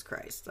Jesus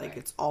Christ. Like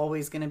it's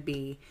always going to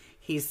be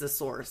He's the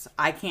source.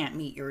 I can't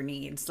meet your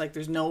needs. Like,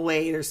 there's no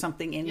way there's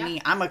something in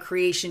me. I'm a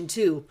creation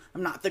too.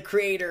 I'm not the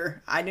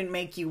creator. I didn't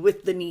make you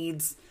with the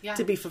needs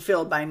to be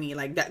fulfilled by me.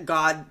 Like that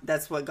God,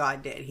 that's what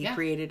God did. He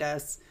created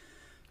us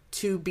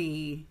to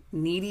be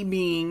needy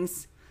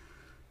beings,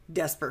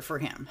 desperate for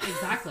him.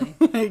 Exactly.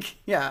 Like,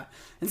 yeah.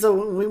 And so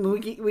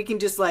we can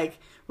just like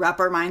wrap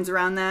our minds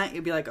around that.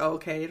 You'll be like, oh,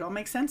 okay, it all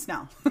makes sense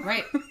now.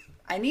 Right.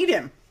 I need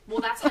him.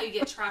 Well, that's how you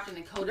get trapped in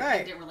a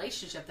codependent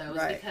relationship, though,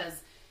 is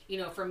because, you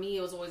know, for me,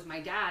 it was always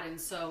my dad.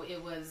 And so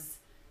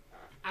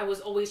I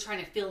was always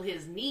trying to fill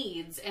his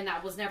needs, and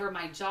that was never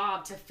my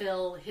job to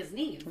fill his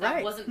needs.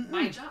 That wasn't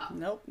my job.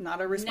 Nope,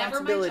 not a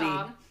responsibility. Never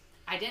my job.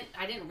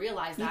 I didn't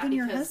realize that. Even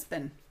your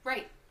husband.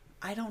 Right.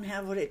 I don't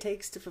have what it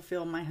takes to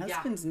fulfill my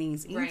husband's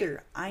needs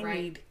either. Right. I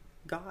need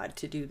God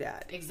to do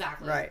that.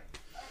 Exactly. Right.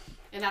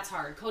 And that's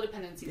hard.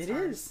 Codependency is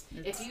hard. It is.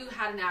 If you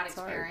had an addict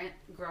parent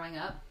growing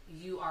up,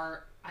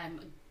 I'm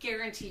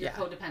guarantee you're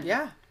codependent.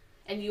 Yeah.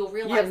 And you'll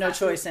realize you have no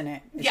choice in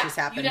it. It just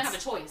happens. You didn't have a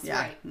choice. Yeah.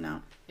 Right.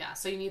 No. Yeah.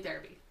 So you need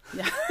therapy.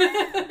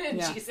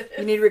 Yeah. Jesus.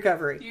 You need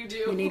recovery. You do.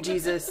 You need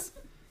Jesus.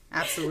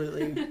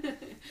 Absolutely.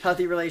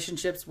 Healthy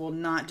relationships will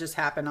not just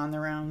happen on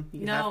their own.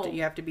 You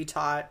have to be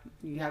taught.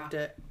 You have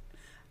to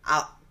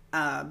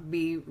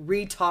be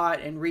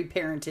retaught and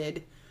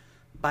reparented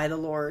by the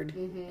Lord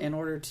in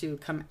order to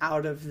come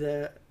out of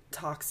the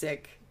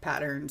toxic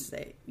patterns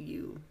that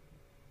you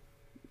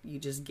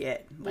just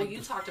get. Well,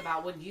 you talked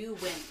about when you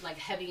went like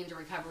heavy into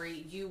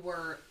recovery, you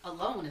were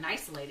alone and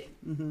isolated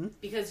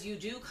because you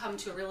do come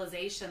to a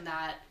realization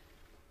that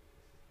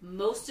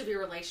most of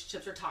your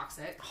relationships are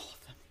toxic. All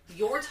of them.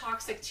 You're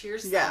toxic to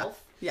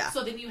yourself. Yeah.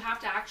 So then you have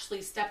to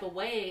actually step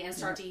away and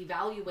start to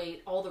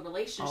evaluate all the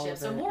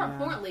relationships. And more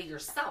importantly,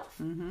 yourself.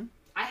 Mm-hmm.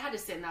 I had to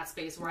sit in that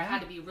space where I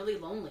had to be really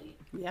lonely.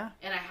 Yeah.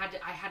 And I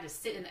had to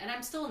sit in, and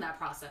I'm still in that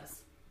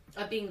process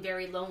of being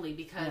very lonely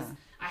because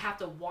I have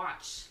to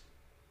watch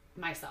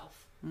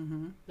myself.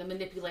 Mm-hmm. The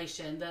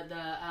manipulation, the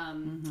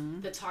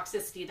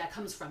toxicity that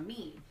comes from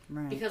me.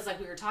 Right. Because like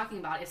we were talking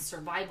about, it's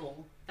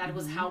survival. That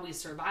was how we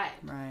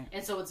survived. Right.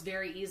 And so it's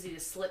very easy to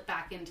slip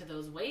back into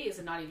those ways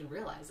and not even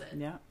realize it.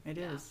 Yeah, it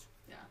is.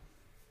 Yeah.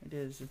 It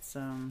is. It's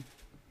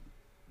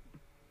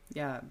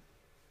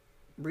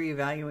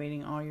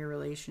reevaluating all your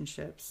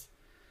relationships.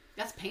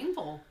 That's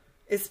painful.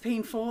 It's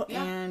painful,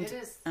 and it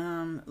is.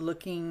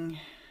 Looking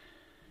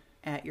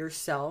at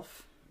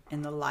yourself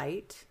in the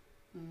light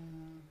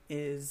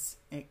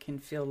it can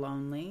feel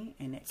lonely,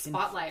 and it can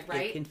spotlight,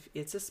 right?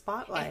 It's a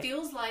spotlight. It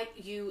feels like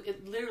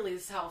it literally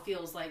is how it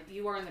feels like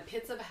you are in the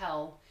pits of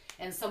hell,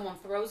 and someone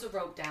throws a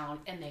rope down,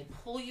 and they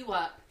pull you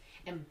up,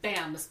 and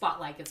bam, the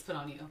spotlight gets put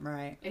on you.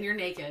 Right. And you're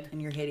naked. And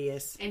you're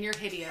hideous.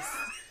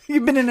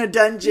 You've been in a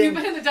dungeon.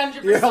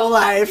 For your whole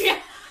life. Yeah.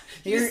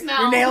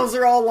 Your nails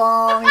are all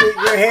long.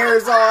 Your hair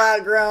is all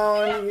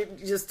outgrown.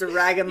 You're just a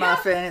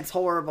ragamuffin. Yeah. It's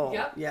horrible.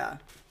 Yep. Yeah.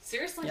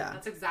 Seriously,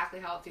 that's exactly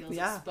how it feels.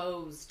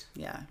 Exposed.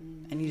 Yeah.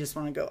 And you just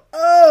want to go,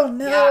 oh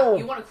no. Yeah,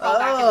 you want to crawl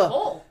back in the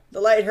hole.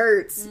 The light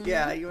hurts. Mm-hmm.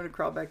 Yeah, you want to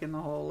crawl back in the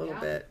hole a little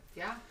bit.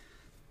 Yeah.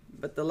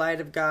 But the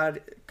light of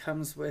God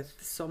comes with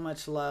so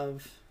much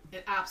love.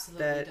 It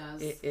absolutely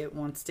does. It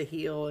wants to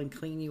heal and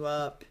clean you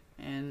up,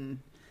 and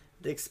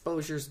the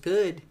exposure's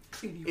good.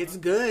 It's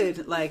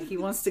good. Like, he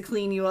wants to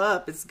clean you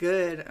up. It's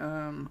good.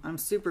 I'm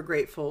super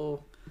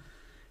grateful.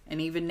 And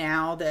even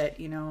now that,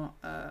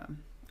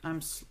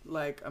 I'm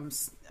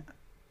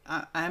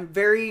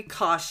very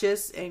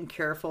cautious and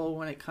careful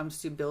when it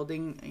comes to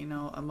building,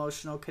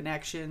 emotional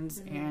connections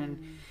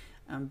and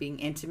being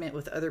intimate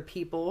with other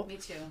people. Me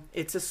too.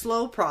 It's a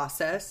slow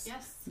process.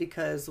 Yes.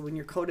 Because when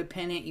you're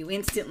codependent, you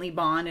instantly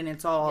bond, and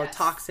it's all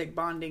toxic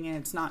bonding, and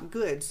it's not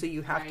good. So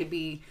you have to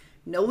be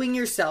knowing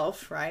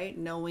yourself, right?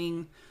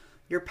 Knowing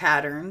your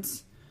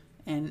patterns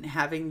and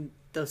having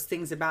those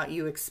things about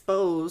you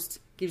exposed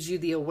gives you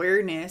the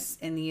awareness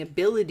and the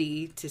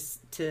ability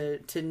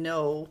to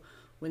know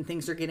when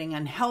things are getting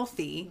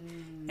unhealthy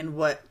and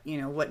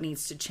what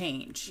needs to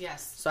change.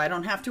 Yes. So I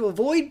don't have to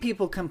avoid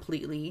people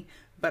completely,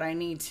 but I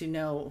need to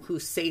know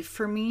who's safe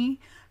for me.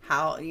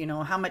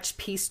 How much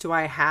peace do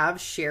I have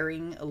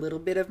sharing a little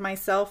bit of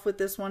myself with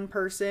this one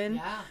person?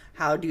 Yeah.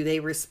 How do they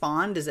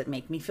respond? Does it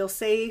make me feel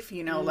safe?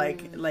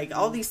 Like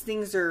all these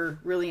things are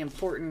really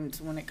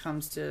important when it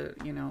comes to,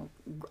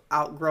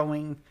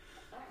 outgrowing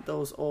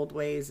those old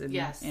ways.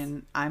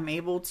 And I'm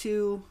able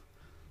to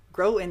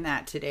grow in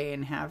that today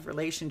and have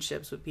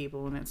relationships with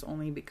people. And it's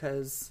only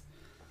because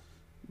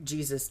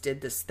Jesus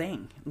did this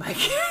thing. Like,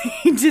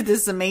 he did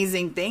this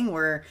amazing thing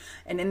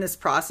and in this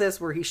process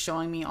where he's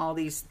showing me all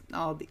these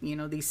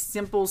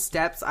simple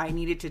steps I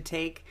needed to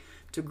take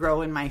to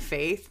grow in my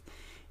faith,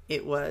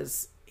 it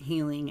was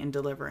healing and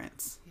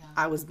deliverance. Yeah.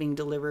 I was being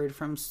delivered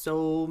from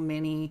so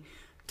many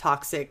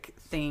toxic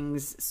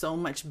things, so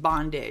much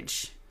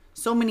bondage,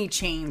 so many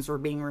chains were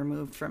being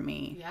removed from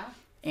me. Yeah.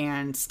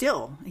 And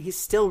he's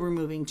still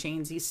removing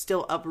chains. He's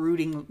still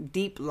uprooting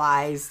deep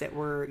lies that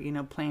were,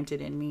 planted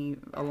in me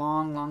a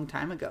long, long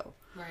time ago.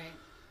 Right.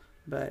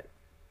 But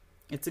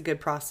It's a good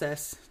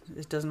process.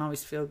 It doesn't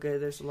always feel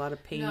good. There's a lot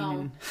of pain. No,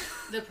 And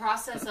the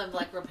process of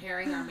like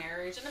repairing our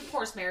marriage, and of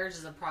course, marriage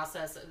is a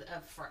process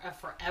of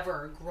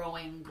forever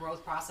growing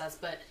growth process.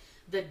 But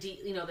the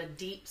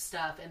deep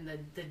stuff and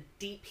the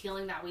deep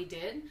healing that we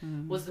did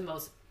was the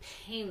most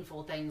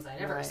painful things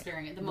I'd ever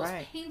experienced. The most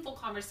painful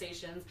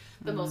conversations,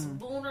 the most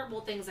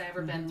vulnerable things I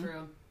ever been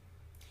through.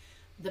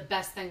 The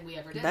best thing we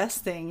ever did.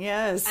 Best thing,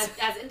 yes.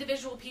 As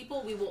individual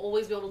people, we will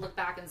always be able to look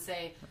back and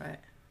say,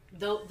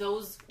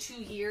 those 2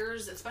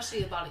 years,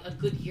 especially about a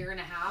good year and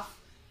a half,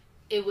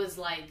 it was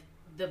like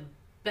the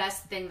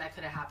best thing that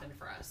could have happened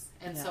for us.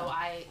 And so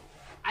I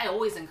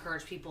always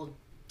encourage people,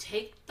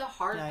 take the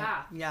hard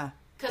path. Yeah.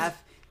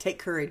 Take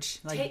courage.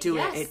 Do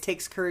it. It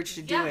takes courage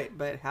to do it,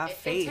 but have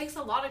faith. It takes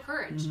a lot of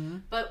courage.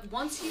 But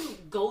once you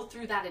go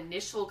through that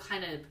initial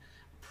kind of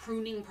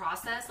pruning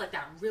process, like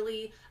that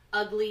really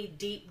ugly,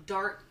 deep,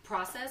 dark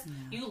process,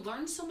 you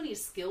learn so many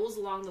skills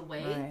along the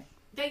way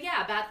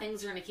that, bad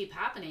things are going to keep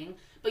happening,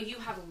 but you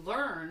have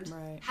learned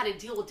how to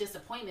deal with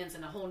disappointments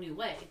in a whole new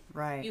way.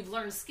 You've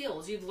learned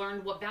skills. You've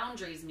learned what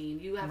boundaries mean.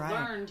 You have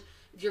learned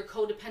your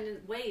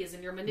codependent ways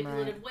and your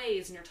manipulative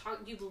ways, and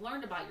you've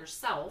learned about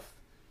yourself,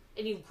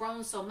 and you've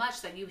grown so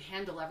much that you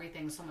handle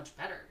everything so much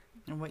better.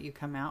 And what you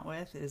come out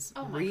with is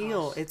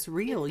real. Gosh. It's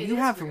real. It you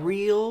have real.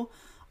 real,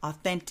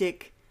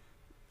 authentic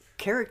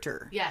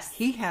character. Yes.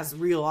 He has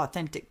real,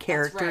 authentic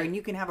character, and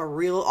you can have a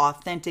real,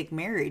 authentic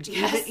marriage,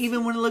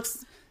 even when it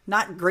looks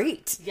not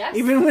great. Yes.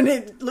 Even when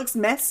it looks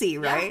messy,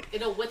 right?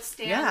 It'll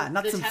withstand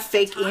not the some test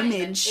fake of time.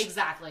 image.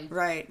 Exactly.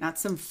 Right. Not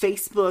some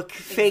Facebook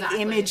fake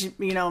image,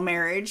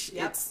 marriage.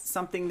 Yep. It's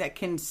something that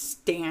can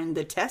stand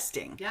the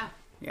testing. Yeah.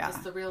 Yeah. It's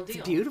the real deal.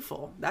 It's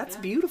beautiful. That's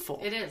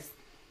beautiful. It is.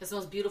 It's the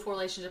most beautiful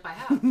relationship I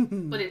have.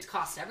 But it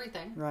costs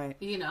everything. Right.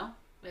 It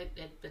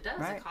does.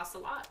 Right. It costs a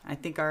lot. I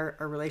think our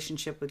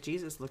relationship with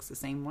Jesus looks the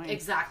same way.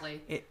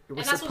 Exactly. And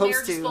that's what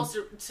marriage is supposed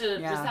to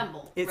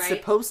resemble. It's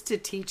supposed to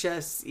teach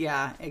us,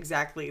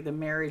 exactly, the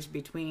marriage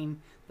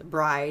between the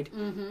bride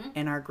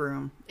and our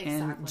groom.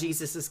 Exactly. And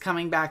Jesus is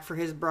coming back for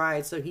his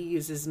bride, so he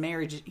uses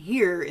marriage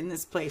here in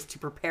this place to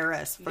prepare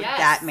us for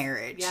that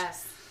marriage.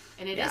 Yes.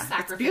 And it is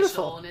sacrificial, it's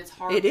beautiful. And it's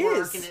hard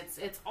work, and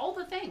it's all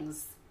the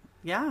things.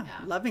 Yeah.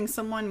 Loving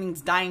someone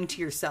means dying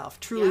to yourself.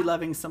 Truly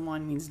loving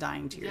someone means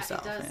dying to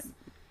yourself. It does.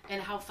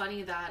 And how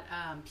funny that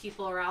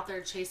people are out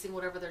there chasing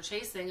whatever they're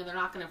chasing, and they're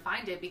not going to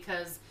find it,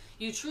 because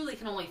you truly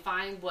can only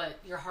find what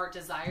your heart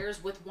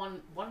desires with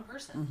one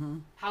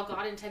person. How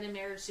God intended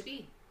marriage to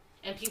be.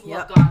 And people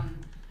have gotten...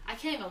 I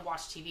can't even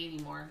watch TV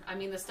anymore. I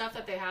mean, the stuff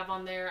that they have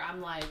on there, I'm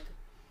like,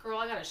 girl,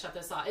 I got to shut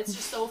this off. It's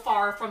just so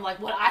far from like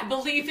what I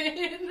believe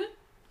in.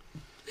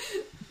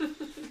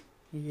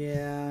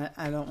 Yeah,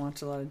 I don't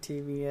watch a lot of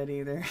TV yet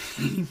either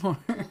anymore.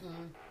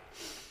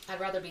 I'd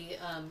rather be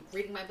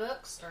reading my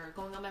books or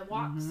going on my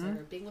walks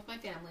or being with my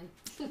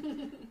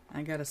family.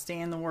 I gotta stay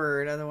in the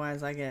Word,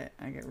 otherwise I get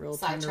real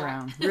turned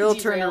around. Real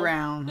turned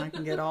around. I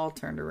can get all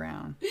turned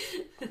around.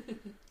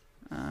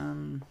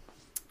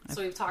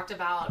 So we've talked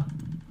about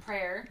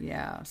prayer.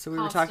 Yeah. So we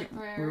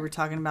prayer. were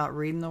talking about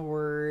reading the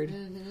Word.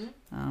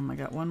 I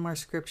got one more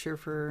scripture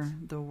for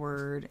the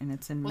Word, and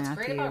it's in Matthew.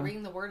 What's great about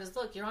reading the Word is,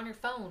 look, you're on your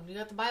phone. You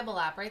got the Bible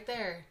app right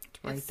there.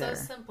 It's so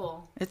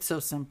simple. It's so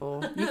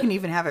simple. You can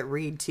even have it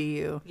read to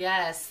you.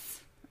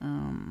 Yes.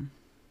 And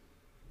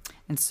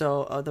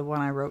so the one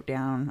I wrote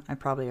down, I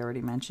probably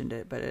already mentioned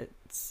it, but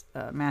it's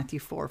Matthew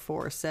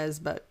 4:4 says,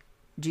 "But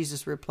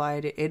Jesus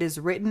replied, 'It is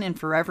written and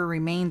forever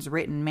remains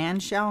written, man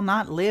shall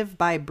not live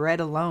by bread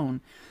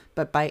alone,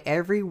 but by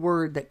every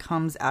word that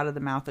comes out of the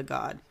mouth of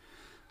God.'"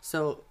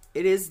 So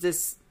it is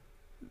this,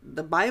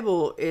 the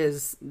Bible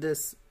is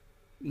this,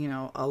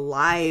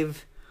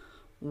 alive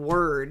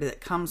word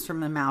that comes from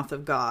the mouth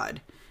of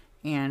God,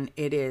 and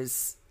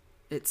it's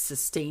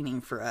sustaining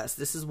for us.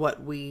 This is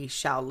what we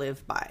shall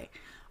live by.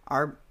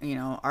 Our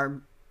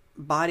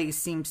body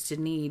seems to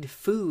need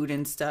food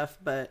and stuff,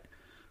 but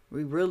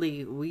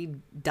we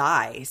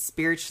die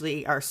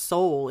spiritually. Our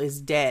soul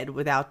is dead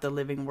without the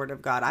living word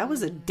of God. I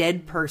was a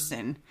dead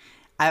person.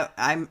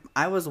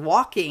 I was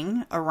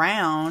walking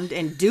around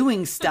and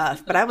doing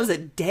stuff, but I was a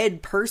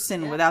dead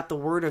person without the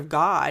word of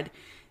God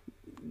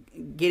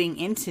getting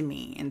into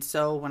me. And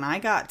so when I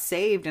got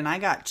saved and I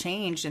got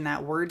changed and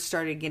that word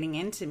started getting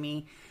into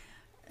me,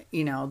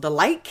 the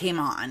light came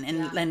on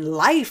and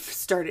life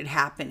started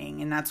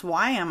happening. And that's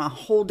why I'm a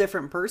whole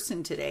different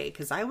person today,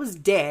 because I was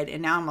dead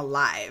and now I'm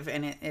alive,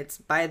 and it's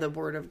by the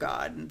word of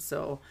God. And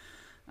so,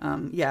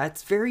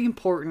 it's very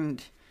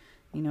important.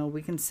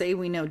 We can say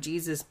we know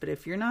Jesus, but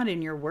if you're not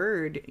in your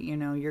word,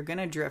 you're going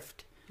to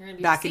drift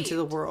back into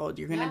the world.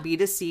 You're going to be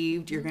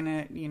deceived. You're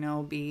going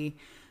to, be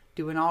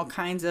doing all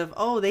kinds of,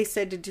 they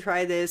said to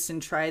try this and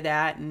try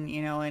that.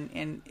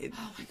 And,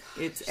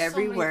 it's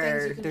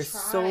everywhere. There's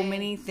so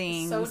many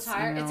things. So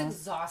tired. It's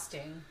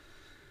exhausting.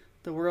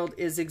 The world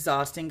is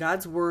exhausting.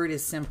 God's word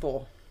is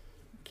simple.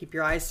 Keep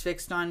your eyes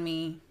fixed on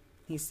me.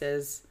 He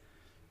says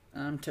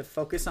to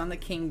focus on the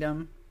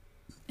kingdom,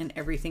 and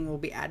everything will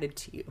be added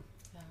to you.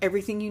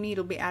 everything you need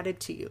will be added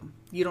to you.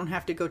 You don't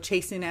have to go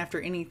chasing after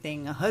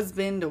anything. A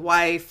husband, a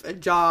wife, a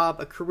job,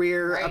 a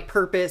career, a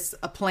purpose,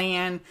 a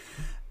plan,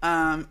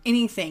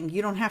 anything.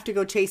 You don't have to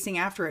go chasing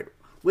after it.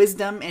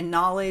 Wisdom and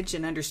knowledge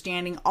and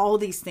understanding, all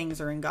these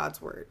things are in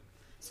God's word.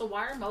 So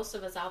why are most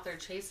of us out there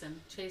chasing,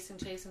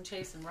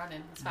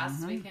 running as fast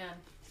as we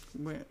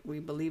can? We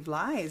believe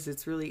lies.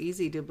 It's really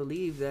easy to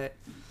believe that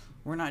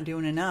we're not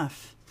doing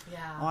enough.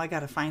 Yeah. Oh, I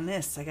got to find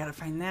this. I got to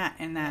find that.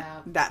 And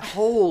that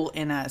hole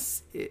in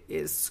us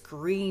is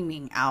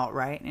screaming out,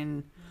 right?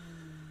 And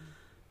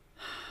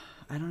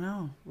I don't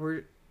know.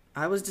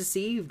 I was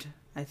deceived.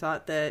 I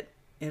thought that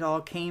it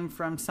all came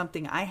from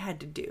something I had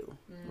to do,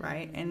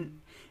 right?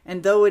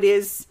 And though it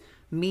is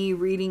me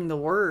reading the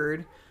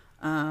word,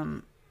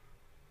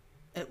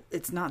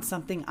 it's not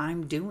something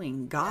I'm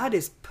doing. God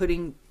is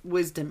putting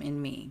wisdom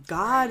in me.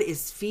 God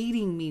is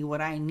feeding me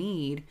what I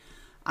need.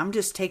 I'm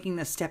just taking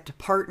the step to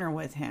partner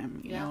with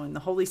him, you know, and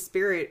the Holy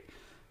Spirit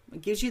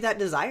gives you that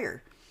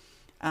desire.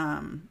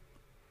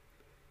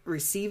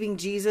 Receiving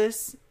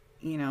Jesus,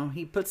 you know,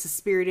 he puts the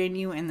Spirit in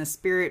you, and the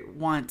Spirit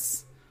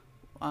wants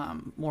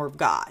more of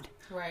God.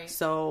 Right.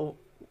 So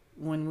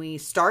when we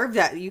starve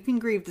that, you can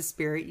grieve the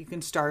Spirit, you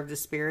can starve the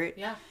Spirit.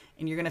 Yeah.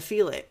 And you're going to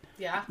feel it.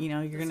 Yeah. You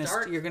know, you're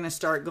going to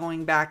start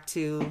going back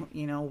to,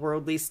 you know,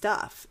 worldly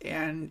stuff,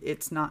 and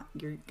it's not,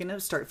 you're going to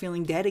start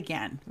feeling dead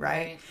again.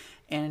 Right.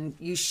 And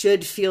you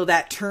should feel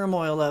that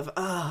turmoil of,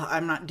 oh,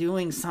 I'm not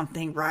doing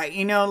something right.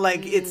 You know,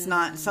 like it's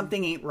not,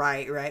 something ain't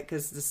right.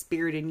 Because the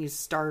Spirit in you is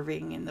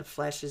starving and the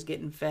flesh is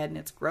getting fed, and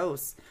it's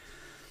gross.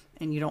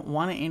 And you don't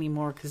want it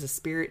anymore, because the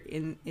Spirit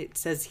it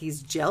says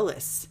he's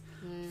jealous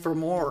for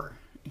more.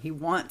 He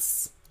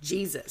wants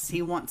Jesus.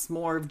 He wants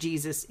more of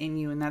Jesus in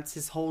you, and that's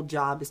his whole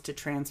job, is to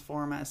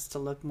transform us to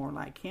look more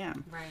like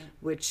him. Right.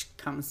 Which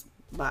comes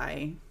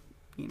by,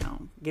 you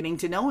know, getting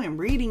to know him,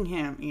 reading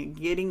him,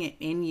 getting it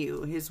in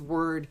you. His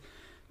word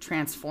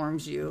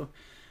transforms you.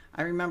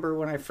 I remember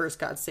when I first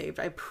got saved,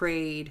 I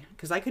prayed,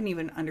 because I couldn't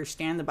even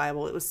understand the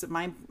Bible. It was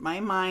my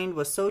mind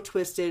was so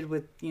twisted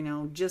with, you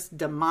know, just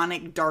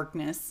demonic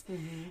darkness,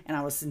 and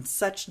I was in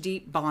such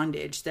deep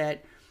bondage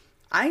that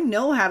I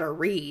know how to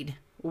read.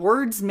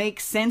 Words make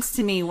sense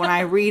to me when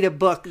I read a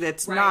book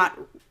that's not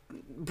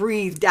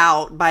breathed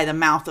out by the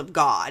mouth of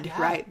God,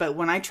 right? But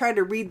when I tried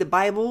to read the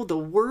Bible, the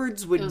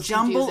words would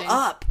jumble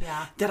up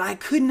that I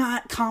could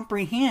not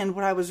comprehend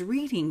what I was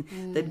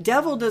reading. The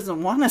devil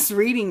doesn't want us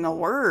reading the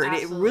word.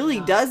 Absolutely it really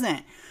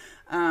doesn't.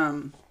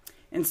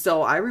 And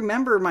so I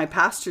remember my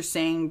pastor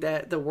saying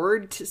that the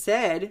word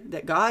said,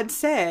 that God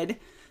said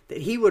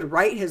that he would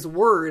write his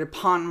word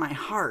upon my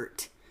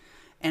heart.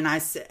 And I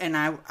said, and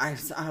I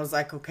was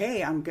like,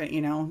 okay, I'm going to,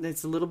 you know,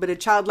 it's a little bit of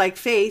childlike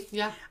faith.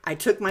 Yeah. I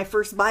took my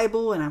first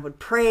Bible and I would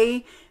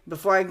pray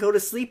before I go to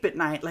sleep at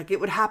night. Like it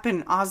would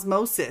happen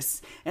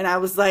osmosis. And I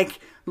was like,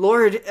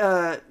 Lord,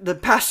 the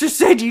pastor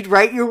said you'd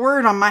write your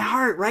word on my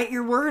heart. Write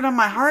your word on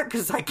my heart,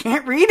 because I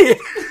can't read it.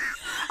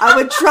 I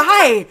would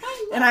try,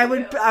 and I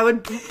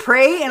would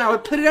pray, and I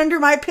would put it under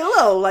my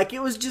pillow. Like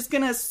it was just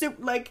going to,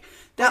 like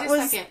that was. Wait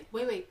a second.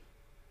 Wait.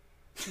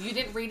 You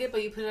didn't read it,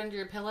 but you put it under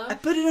your pillow? I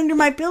put it under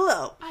my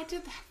pillow. I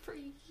did that for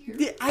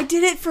years. I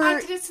did it for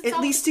at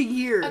least a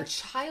year. A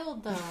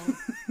child, though.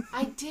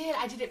 I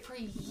did it for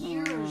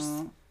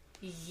years.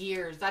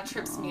 Years. That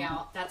trips me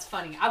out. That's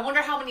funny. I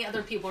wonder how many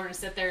other people are going to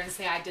sit there and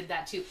say I did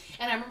that too.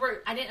 And I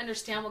remember I didn't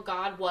understand what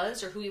God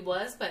was or who he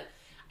was, but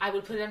I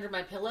would put it under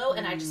my pillow,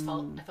 and I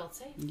felt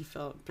safe. You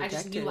felt protected.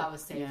 I just knew I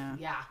was safe.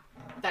 Yeah.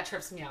 That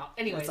trips me out.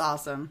 Anyways. That's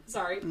awesome.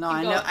 Sorry. No,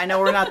 I know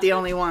we're not the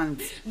only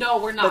ones. No,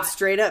 we're not. But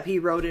straight up, he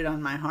wrote it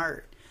on my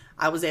heart.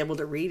 I was able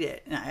to read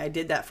it. And I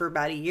did that for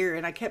about a year,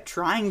 and I kept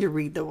trying to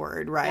read the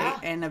word, right? Yeah.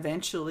 And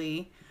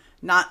eventually,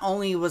 not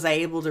only was I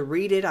able to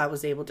read it, I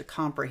was able to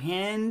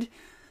comprehend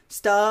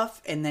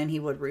stuff, and then he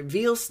would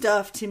reveal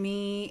stuff to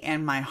me,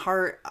 and my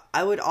heart,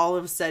 I would all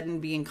of a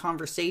sudden be in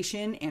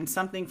conversation, and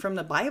something from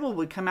the Bible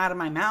would come out of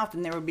my mouth,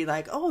 and they would be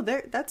like, oh,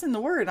 that's in the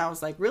word. I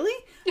was like, really?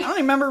 I don't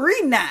remember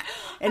reading that.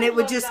 And it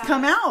would just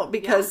come out,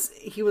 because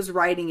he was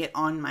writing it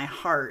on my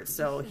heart.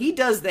 So he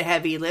does the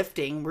heavy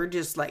lifting. We're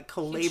just like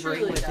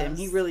collaborating with him.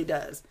 He really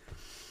does.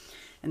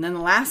 And then the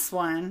last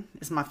one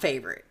is my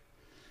favorite,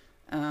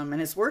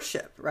 and it's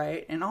worship,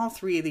 right? And all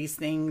three of these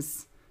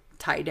things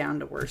tie down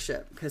to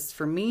worship, because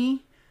for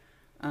me,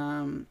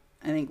 I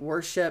think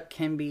worship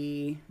can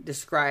be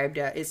described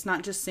as, it's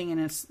not just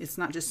singing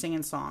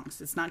songs.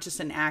 It's not just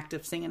an act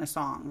of singing a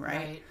song,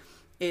 right?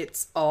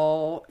 It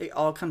all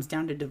comes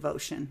down to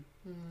devotion.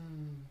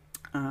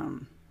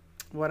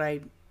 What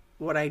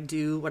I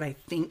do, what I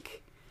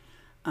think,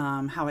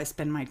 how I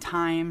spend my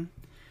time,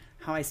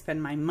 how I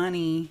spend my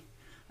money,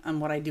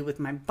 what I do with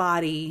my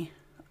body,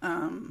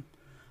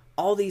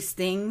 all these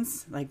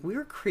things. Like, we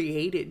were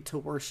created to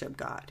worship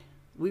God.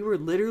 We were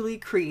literally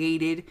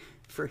created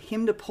for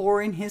him to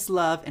pour in his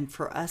love, and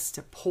for us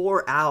to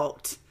pour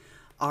out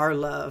our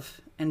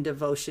love and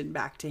devotion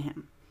back to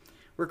him.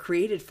 We're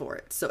created for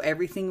it. So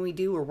everything we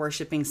do, we're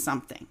worshiping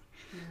something.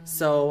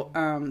 So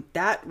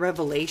that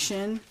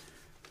revelation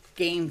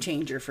game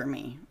changer for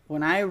me.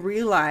 When I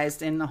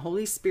realized and the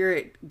Holy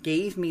Spirit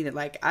gave me that,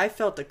 like, I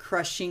felt a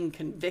crushing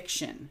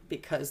conviction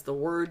because the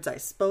words I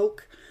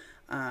spoke,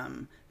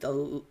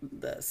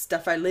 the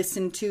stuff I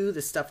listened to,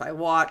 the stuff I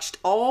watched,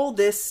 all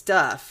this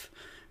stuff,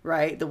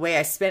 right? The way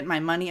I spent my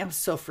money, I was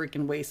so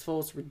freaking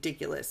wasteful. It's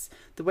ridiculous.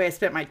 The way I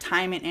spent my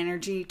time and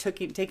energy,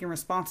 taking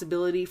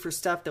responsibility for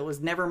stuff that was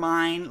never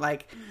mine.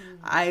 Like,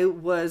 I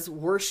was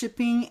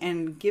worshiping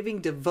and giving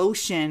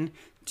devotion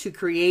to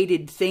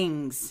created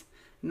things,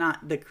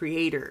 not the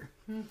creator.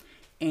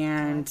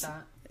 And like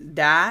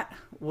that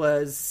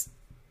was,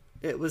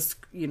 it was,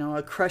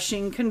 a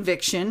crushing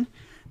conviction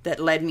that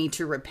led me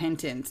to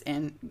repentance.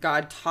 And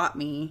God taught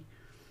me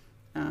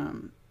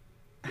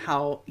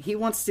how he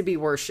wants to be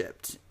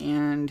worshiped.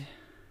 And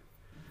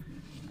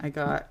I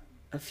got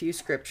a few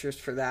scriptures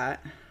for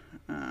that.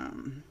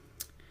 And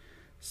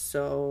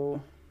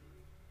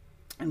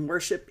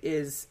worship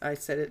is, I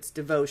said it's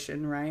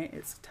devotion, right?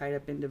 It's tied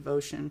up in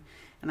devotion.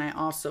 And I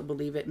also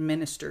believe it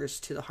ministers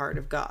to the heart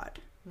of God.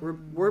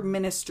 We're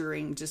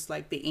ministering just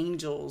like the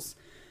angels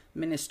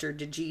ministered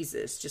to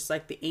Jesus, just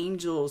like the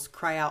angels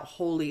cry out,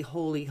 holy,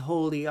 holy,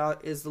 holy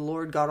is the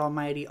Lord God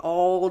Almighty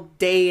all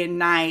day and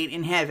night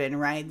in heaven,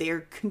 right?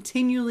 They're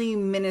continually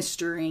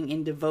ministering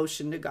in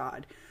devotion to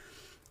God.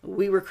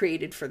 We were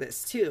created for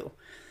this too.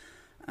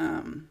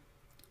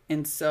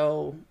 And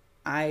so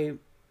I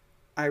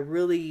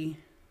really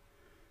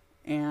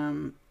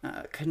am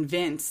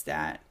convinced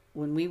that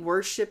when we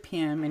worship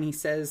him, and he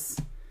says,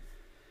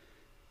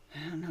 I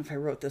don't know if I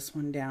wrote this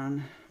one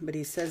down, but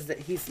he says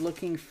that he's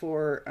looking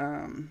for,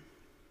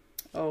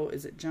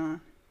 is it John?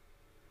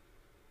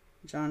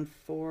 John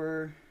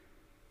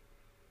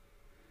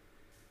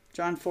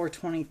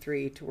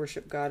 4:23, to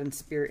worship God in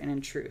spirit and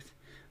in truth.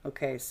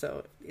 Okay,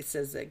 so it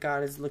says that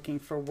God is looking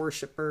for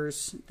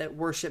worshipers that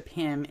worship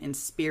him in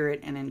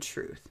spirit and in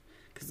truth,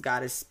 because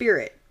God is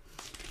spirit.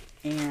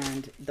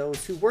 And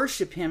those who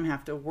worship him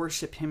have to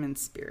worship him in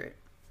spirit.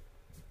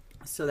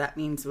 So that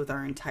means with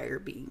our entire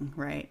being,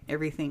 right?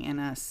 Everything in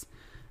us.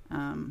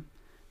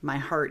 My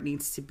heart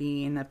needs to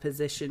be in a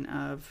position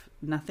of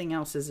nothing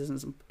else is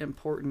as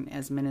important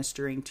as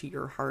ministering to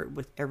your heart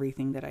with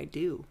everything that I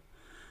do.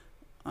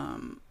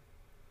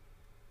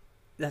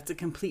 That's a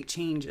complete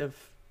change of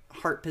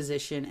heart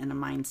position and a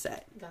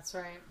mindset. That's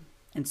right.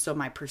 And so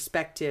my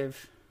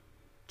perspective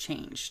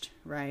changed,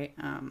 right?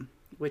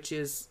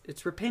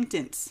 It's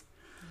repentance.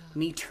 Yeah.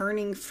 Me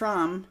turning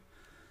from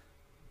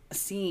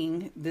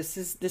seeing this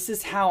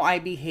is how I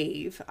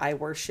behave. I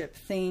worship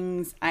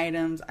things,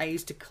 items. I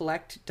used to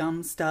collect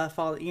dumb stuff,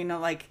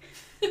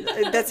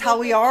 that's how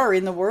we are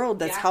in the world.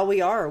 That's how we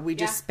are. We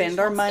just spend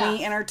our money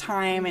stuff and our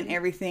time and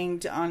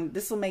everything on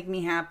this will make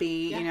me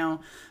happy,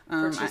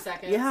 for 2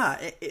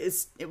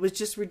 seconds. It was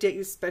just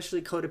ridiculous,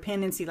 especially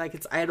codependency, like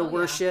it's idol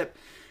worship.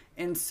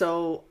 And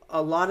so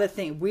a lot of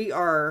things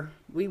we're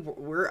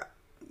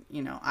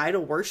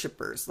idol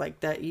worshipers, like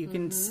that. You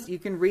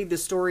can read the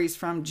stories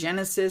from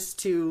Genesis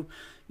to,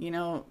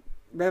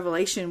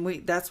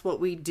 Revelation. That's what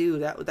we do.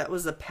 That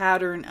was a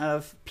pattern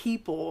of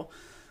people.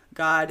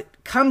 God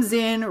comes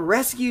in,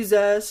 rescues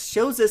us,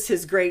 shows us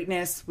his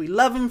greatness. We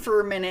love him for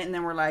a minute, and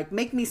then we're like,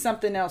 make me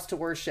something else to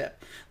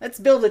worship. Let's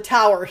build a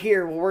tower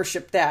here. We'll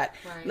worship that.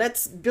 Right.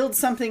 Let's build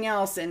something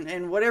else.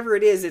 And whatever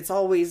it is, it's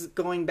always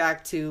going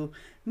back to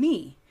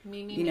me.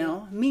 Me.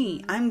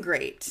 Mm-hmm. I'm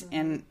great.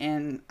 Mm-hmm.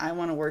 And I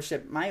want to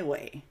worship my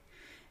way.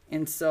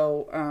 And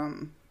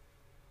so,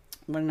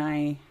 when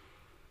I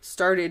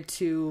started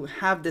to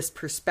have this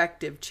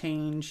perspective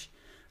change,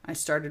 I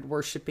started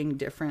worshiping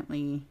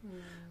differently.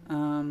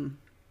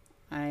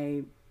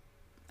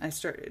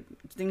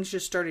 Things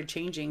just started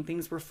changing.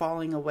 Things were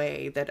falling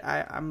away that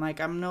I'm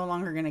like, I'm no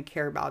longer going to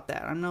care about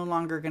that. I'm no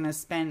longer going to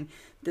spend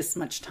this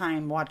much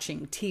time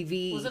watching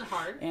TV. Was it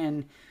hard?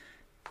 And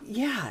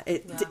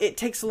it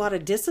takes a lot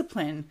of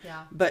discipline.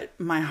 Yeah. But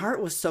my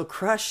heart was so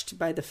crushed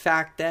by the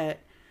fact that,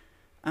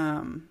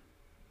 I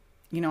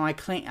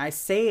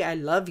say I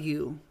love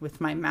you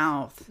with my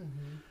mouth,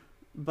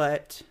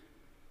 but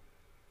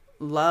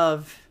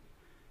love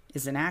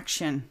is an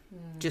action,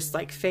 just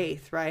like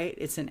faith, right?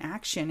 It's an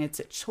action. It's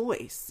a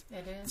choice.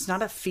 It is. It's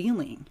not a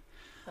feeling.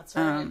 That's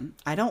right.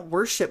 I don't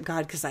worship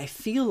God because I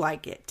feel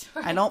like it.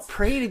 Right. I don't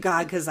pray to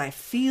God because I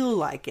feel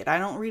like it. I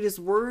don't read his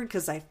word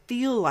because I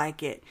feel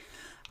like it.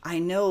 I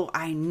know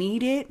I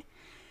need it,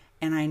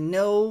 and I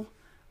know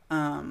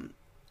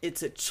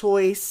it's a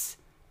choice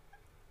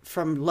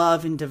from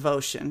love and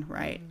devotion,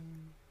 right?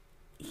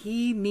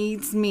 He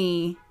needs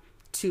me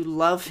to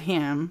love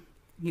him.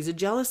 He's a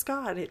jealous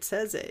God. It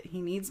says it.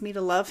 He needs me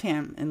to love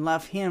him and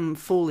love him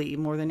fully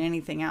more than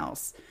anything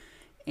else.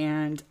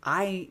 And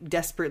I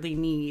desperately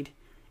need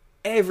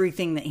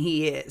everything that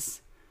he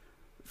is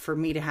for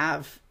me to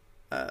have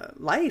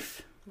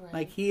life. Right.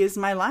 Like he is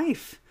my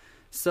life.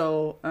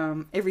 So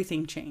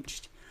everything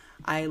changed.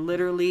 I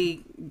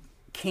literally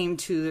came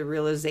to the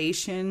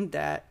realization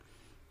that,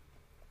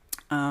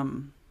 I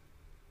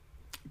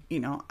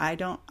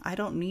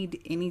don't need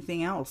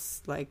anything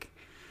else. Like,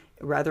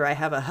 rather I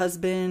have a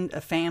husband,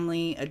 a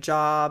family, a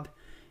job,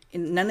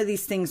 none of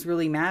these things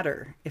really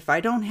matter. If I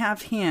don't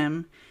have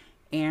him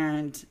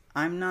and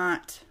I'm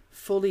not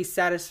fully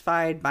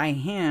satisfied by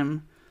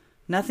him,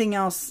 nothing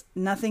else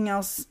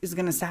is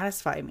going to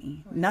satisfy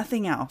me. Right.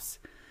 Nothing else.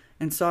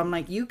 And so I'm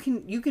like, you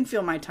can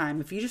fill my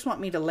time. If you just want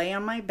me to lay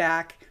on my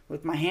back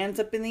with my hands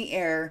up in the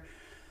air,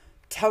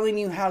 telling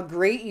you how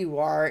great you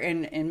are,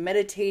 and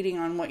meditating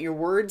on what your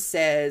word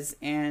says,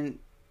 and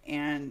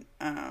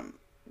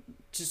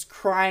just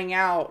crying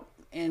out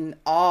in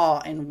awe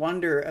and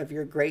wonder of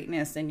your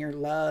greatness and your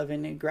love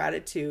and in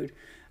gratitude,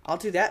 I'll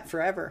do that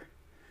forever.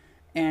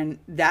 And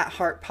that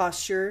heart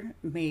posture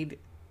made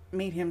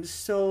him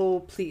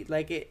so pleased.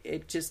 Like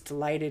it just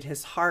delighted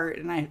his heart.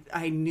 And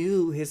I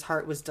knew his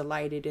heart was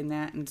delighted in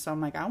that. And so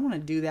I'm like, I want to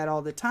do that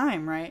all the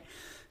time. Right.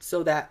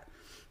 So that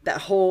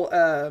whole,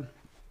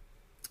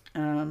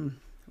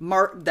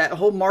 that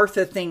whole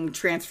Martha thing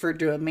transferred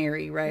to a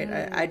Mary,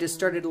 right? I just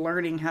started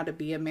learning how to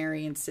be a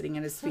Mary and sitting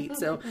at his feet.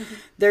 So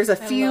there's a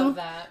few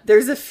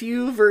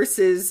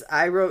verses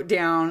I wrote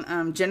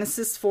down,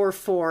 Genesis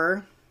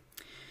 4:4.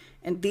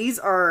 And these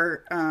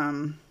are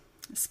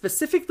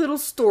specific little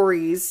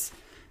stories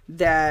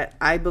that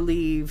I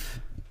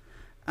believe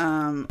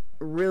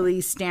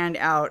really stand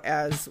out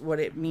as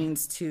what it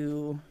means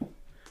to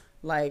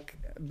like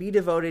be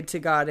devoted to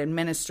God and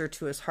minister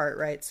to his heart,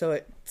 right?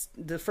 So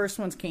the first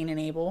one's Cain and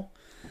Abel.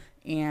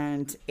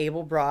 And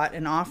Abel brought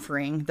an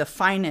offering, the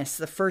finest,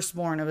 the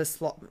firstborn of his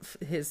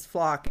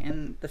flock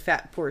and the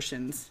fat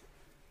portions.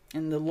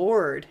 And the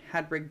Lord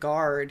had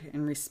regard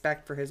and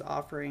respect for his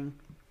offering.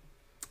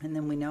 And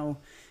then we know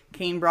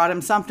Cain brought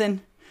him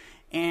something,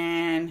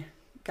 and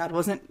God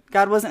wasn't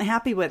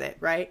happy with it,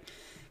 right?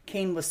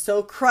 Cain was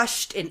so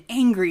crushed and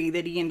angry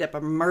that he ended up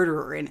a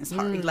murderer in his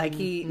heart. Like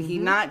he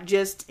not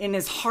just in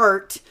his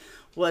heart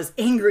was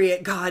angry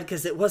at God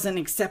because it wasn't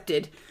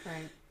accepted,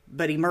 right,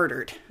 but he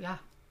murdered. Yeah.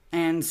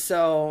 And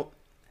so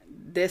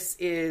this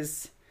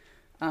is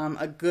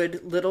a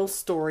good little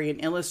story, an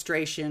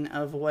illustration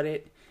of what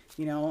it,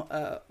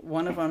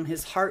 one of them,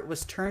 his heart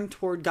was turned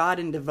toward God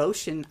in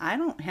devotion. I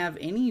don't have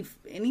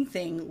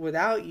anything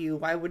without you.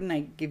 Why wouldn't I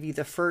give you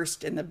the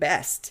first and the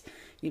best?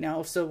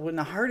 So when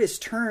the heart is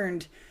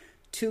turned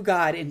to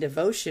God in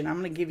devotion, I'm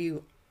going to give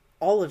you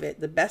all of it,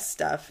 the best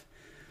stuff.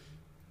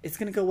 It's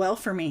going to go well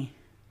for me,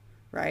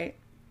 right?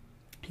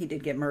 He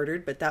did get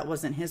murdered, but that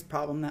wasn't his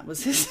problem. That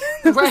was his.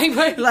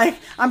 Right. Like,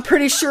 I'm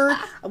pretty sure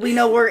we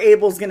know where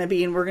Abel's going to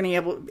be, and we're going to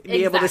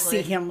be able to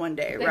see him one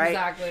day, right?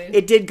 Exactly.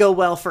 It did go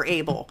well for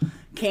Abel.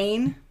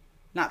 Cain,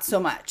 not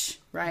so much,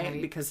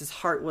 right? Because his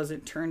heart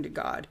wasn't turned to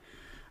God,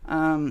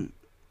 and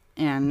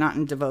not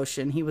in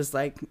devotion. He was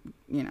like,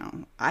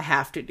 I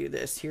have to do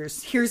this.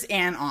 Here's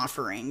an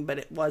offering, but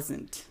it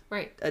wasn't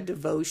a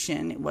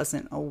devotion. It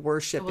wasn't a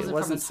worship. It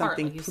wasn't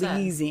something heart, like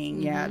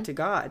pleasing, to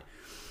God.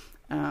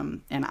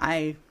 And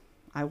I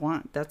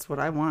want, that's what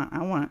I want. I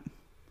don't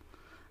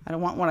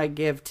want what I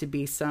give to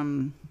be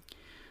some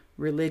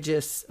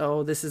religious,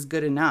 this is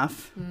good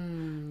enough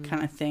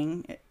kind of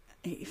thing.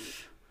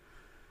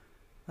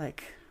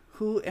 Like,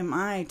 who am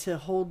I to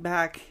hold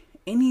back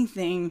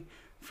anything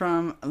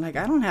from, like,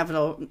 I don't have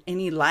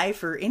any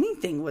life or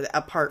anything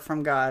apart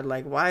from God.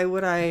 Like, why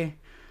would I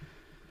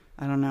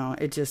don't know.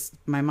 It just,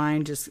 my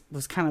mind just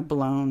was kind of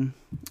blown.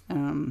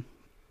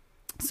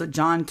 So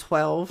John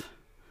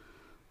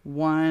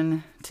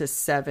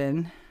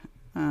 12:1-7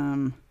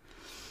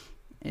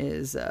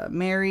 is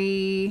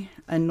Mary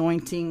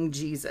anointing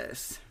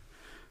Jesus.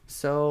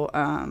 So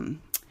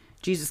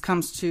Jesus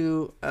comes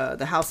to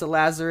the house of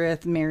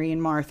Lazarus. Mary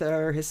and Martha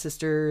are his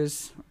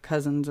sisters,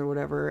 cousins, or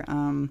whatever.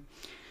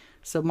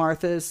 So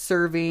Martha is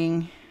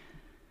serving.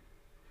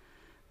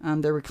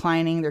 They're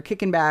reclining. They're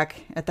kicking back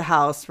at the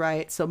house,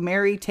 right? So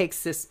Mary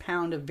takes this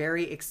pound of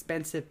very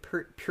expensive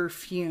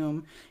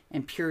perfume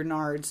and pure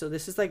nard. So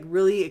this is like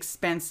really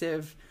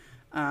expensive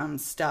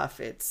stuff.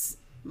 It's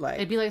like,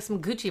 it'd be like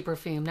some Gucci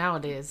perfume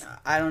nowadays.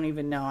 I don't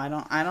even know. I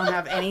don't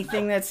have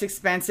anything that's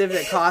expensive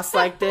that costs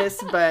like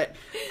this, but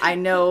I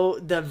know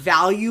the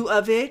value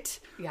of it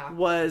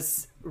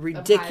was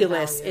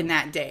ridiculous in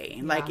that day.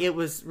 Yeah. Like, it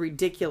was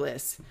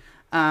ridiculous.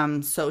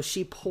 So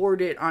she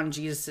poured it on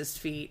Jesus's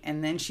feet,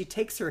 and then she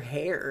takes her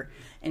hair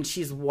and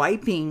she's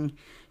wiping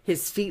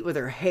his feet with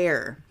her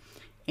hair.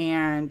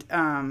 And,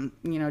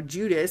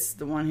 Judas,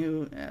 the one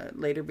who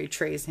later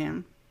betrays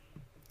him,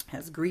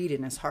 has greed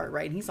in his heart,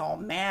 right? And he's all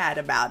mad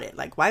about it.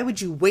 Like, why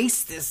would you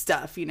waste this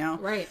stuff,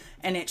 Right.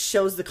 And it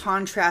shows the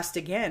contrast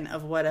again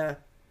of what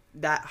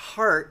that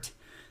heart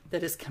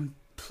that is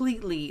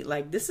completely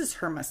like, this is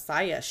her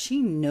Messiah.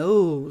 She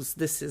knows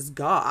this is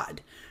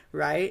God,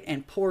 right?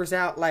 And pours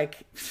out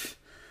like,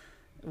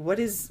 what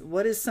is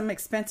some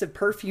expensive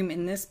perfume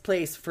in this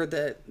place for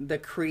the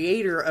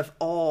creator of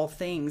all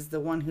things, the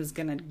one who's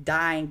going to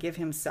die and give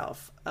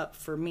himself up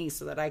for me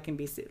so that I can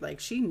be, like,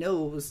 she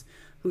knows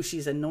who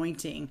she's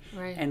anointing,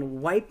 right, and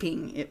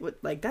wiping it with,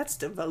 like, that's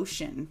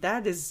devotion.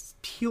 That is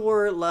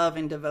pure love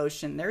and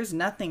devotion. There's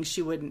nothing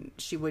she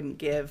wouldn't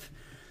give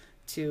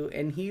to,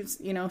 and he's,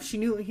 she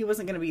knew he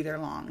wasn't going to be there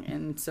long.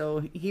 And so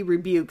he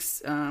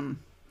rebukes,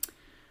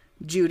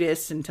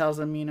 Judas and tells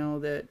him,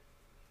 that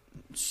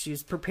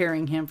she's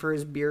preparing him for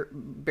his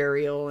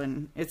burial.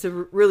 And it's a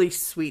really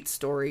sweet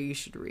story you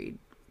should read.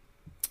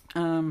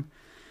 And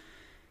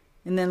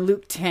then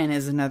Luke 10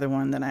 is another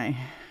one that I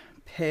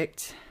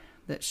picked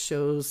that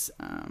shows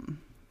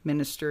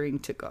ministering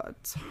to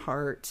God's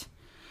heart.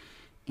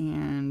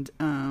 And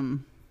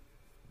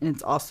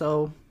it's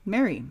also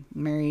Mary.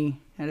 Mary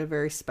had a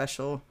very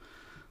special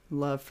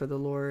love for the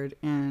Lord.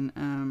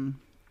 And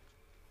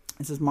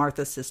this is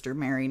Martha's sister,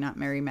 Mary, not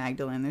Mary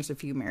Magdalene. There's a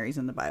few Marys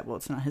in the Bible.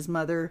 It's not his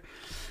mother.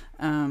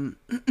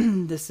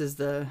 This is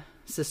the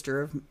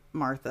sister of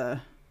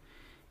Martha.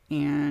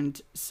 And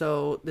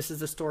so this is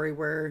the story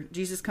where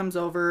Jesus comes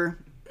over.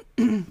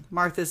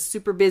 Martha's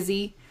super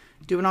busy,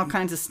 doing all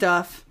kinds of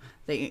stuff.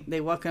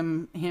 They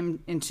welcome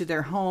him into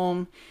their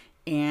home.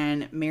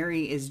 And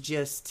Mary is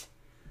just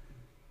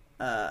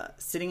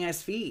sitting at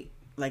his feet,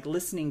 like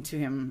listening to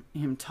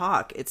him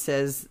talk. It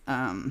says,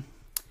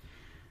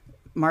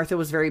 Martha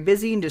was very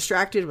busy and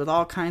distracted with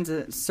all kinds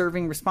of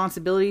serving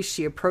responsibilities.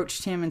 She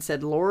approached him and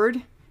said,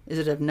 "Lord, is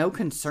it of no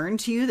concern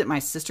to you that my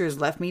sister has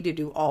left me to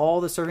do all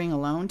the serving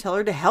alone? Tell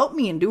her to help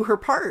me and do her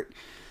part."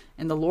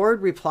 And the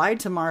Lord replied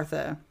to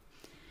Martha,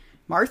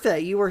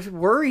 "Martha, you are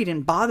worried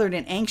and bothered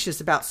and anxious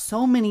about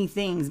so many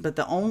things, but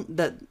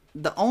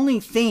the only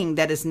thing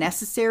that is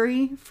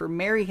necessary for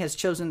Mary has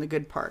chosen the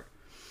good part,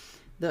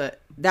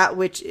 that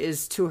which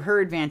is to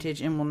her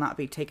advantage and will not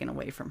be taken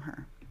away from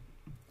her."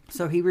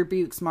 So he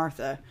rebukes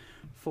Martha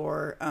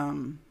for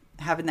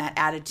having that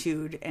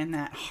attitude and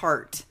that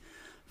heart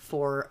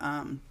for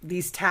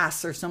these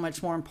tasks are so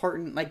much more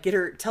important. Like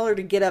tell her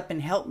to get up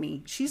and help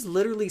me. She's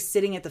literally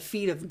sitting at the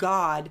feet of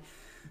God,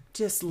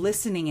 just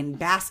listening and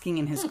basking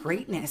in his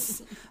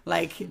greatness.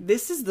 Like,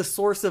 this is the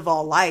source of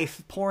all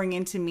life pouring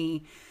into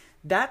me.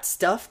 That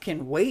stuff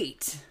can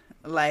wait.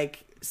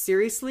 Like,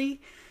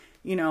 seriously,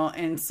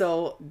 and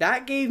so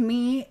that gave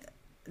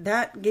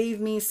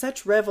me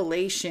such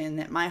revelation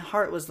that my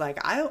heart was like,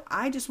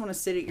 I just want to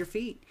sit at your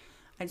feet.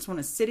 I just want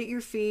to sit at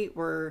your feet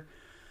where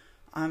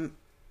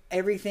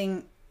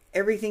everything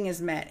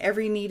is met.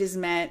 Every need is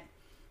met.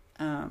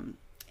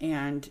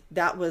 And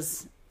that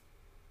was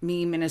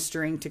me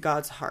ministering to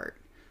God's heart.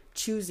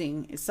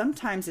 Choosing.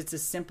 Sometimes it's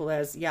as simple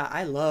as,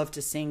 I love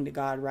to sing to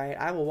God, right?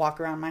 I will walk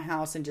around my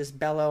house and just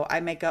bellow. I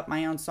make up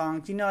my own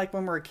songs. Like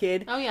when we're a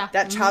kid? Oh, yeah.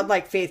 That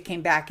childlike faith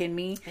came back in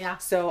me. Yeah.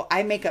 So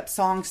I make up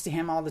songs to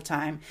him all the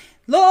time.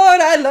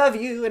 Lord, I love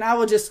you. And I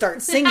will just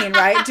start singing,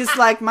 right? Just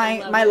like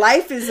my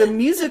life is a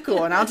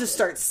musical, and I'll just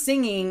start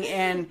singing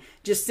and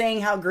just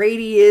saying how great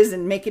he is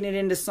and making it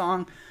into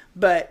song.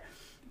 But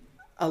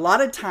a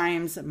lot of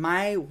times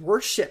my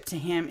worship to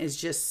him is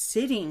just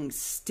sitting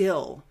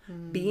still,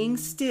 being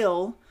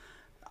still.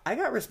 I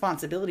got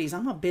responsibilities.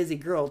 I'm a busy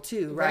girl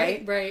too,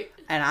 right? Right.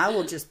 And I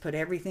will just put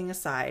everything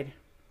aside.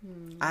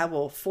 I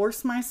will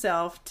force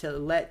myself to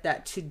let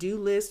that to-do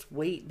list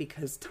wait,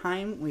 because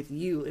time with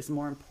you is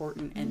more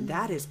important. And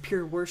that is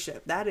pure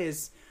worship. That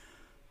is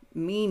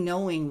me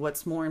knowing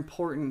what's more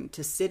important,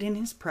 to sit in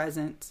his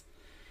presence,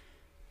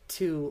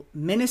 to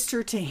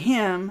minister to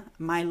him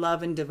my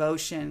love and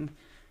devotion.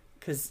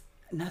 Because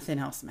nothing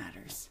else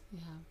matters. Yeah.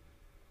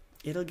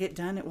 It'll get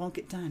done. It won't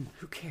get done.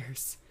 Who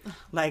cares?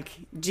 Like,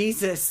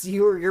 Jesus,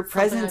 your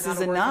presence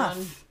is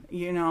enough,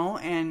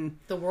 and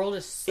the world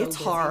is so it's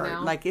hard.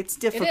 Now. Like, it's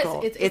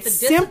difficult. It's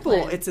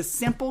simple. It's a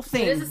simple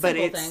thing, but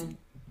it's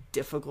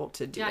difficult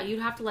to do. Yeah, you'd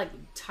have to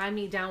tie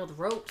me down with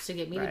ropes to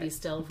get me to be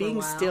still for Being a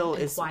while. still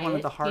is quiet, one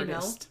of the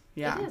hardest.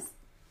 Yeah.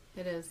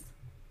 It is.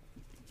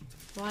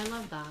 Well, I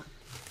love that.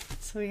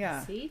 So,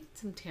 yeah. See?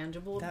 Some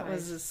tangible advice. That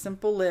was a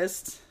simple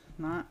list.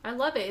 I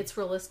love it. It's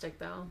realistic,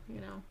 though.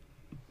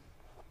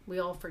 We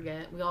all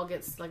forget. We all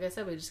get, like I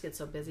said, we just get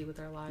so busy with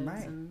our lives.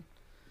 Right. And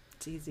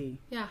it's easy.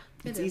 Yeah,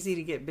 it's easy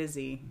to get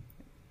busy.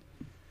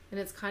 And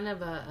it's kind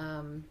of a,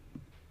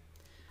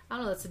 I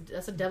don't know.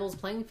 That's a devil's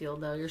playing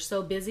field, though. You're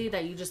so busy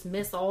that you just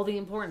miss all the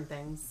important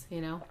things.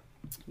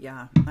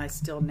 Yeah, I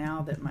still,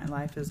 now that my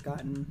life has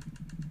gotten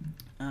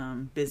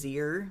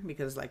busier,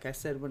 because, like I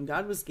said, when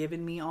God was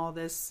giving me all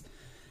this,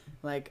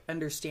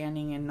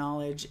 understanding and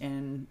knowledge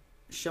and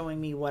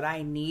showing me what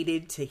I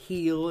needed to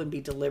heal and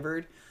be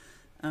delivered,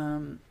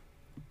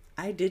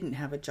 I didn't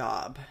have a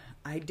job.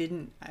 I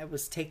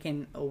was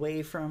taken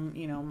away from,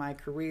 my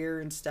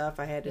career and stuff.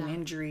 I had an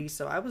injury,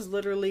 so I was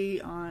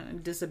literally on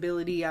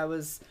disability. I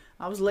was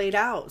laid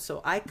out,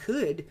 so I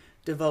could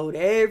devote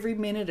every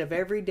minute of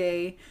every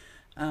day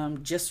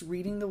just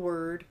reading the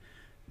word,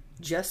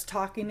 just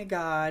talking to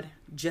God,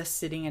 just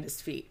sitting at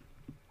his feet.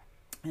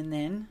 And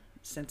then,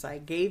 since I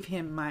gave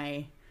him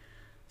my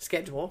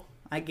schedule,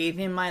 I gave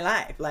him my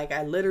life.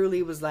 I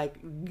literally was like,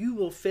 you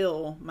will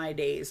fill my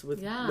days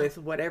with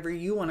whatever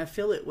you want to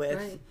fill it with.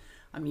 Right.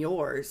 I'm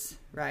yours,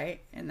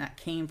 right? And that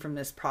came from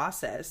this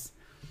process.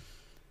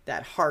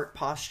 That heart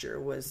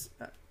posture was,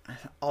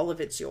 all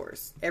of it's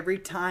yours. Every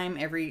time,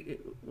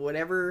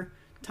 whatever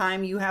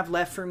time you have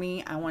left for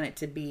me, I want it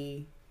to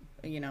be,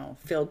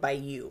 filled by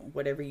you,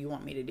 whatever you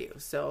want me to do.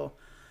 So,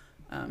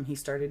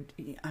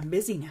 I'm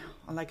busy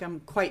now. Like, I'm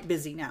quite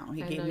busy now.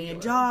 He gave me a you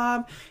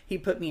job. He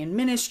put me in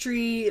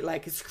ministry.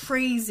 Like, it's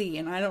crazy.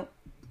 And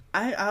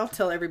I'll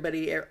tell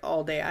everybody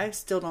all day, I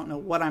still don't know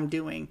what I'm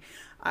doing.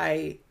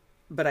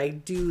 But I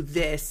do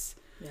this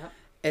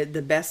at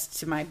the best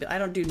to my, I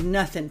don't do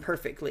nothing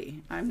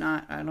perfectly. I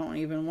don't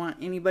even want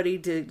anybody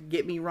to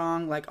get me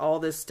wrong. Like, all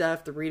this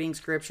stuff, the reading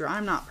scripture,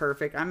 I'm not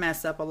perfect. I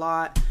mess up a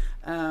lot.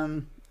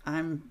 I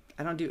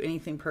don't do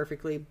anything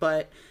perfectly,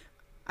 but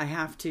I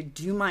have to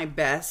do my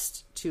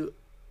best to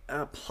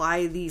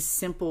apply these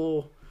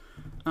simple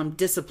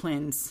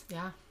disciplines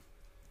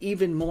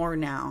even more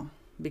now,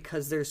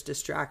 because there's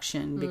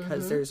distraction,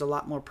 because there's a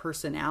lot more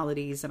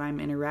personalities that I'm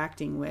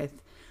interacting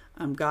with.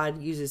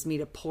 God uses me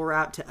to pour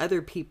out to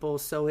other people,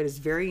 so it is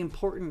very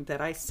important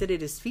that I sit at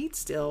his feet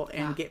still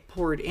and get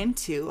poured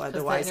into.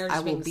 Otherwise,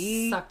 I will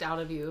be sucked out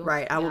of you.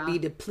 Right, I will be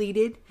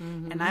depleted,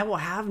 and I will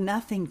have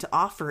nothing to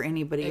offer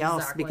anybody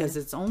else, because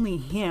it's only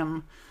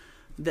him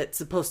that's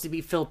supposed to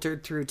be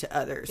filtered through to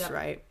others.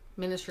 Right,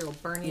 ministry will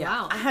burn you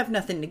out. I have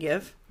nothing to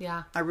give.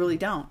 Yeah, I really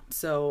don't.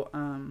 So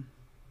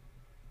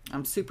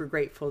I'm super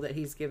grateful that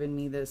he's given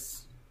me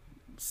this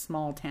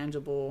small,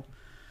 tangible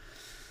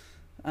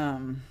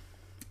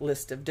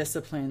list of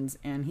disciplines,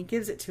 and he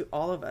gives it to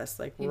all of us.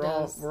 Like, we're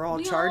all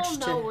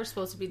charged all know to. We're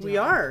supposed to be doing. We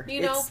are.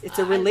 You know, it's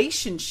a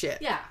relationship.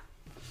 Yeah.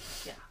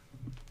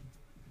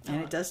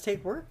 And it does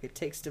take work. It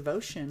takes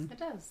devotion. It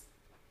does.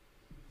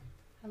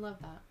 I love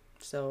that.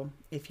 So,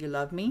 if you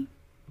love me,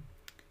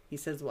 he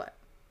says what?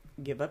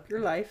 Give up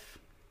your life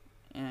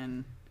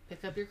and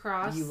pick up your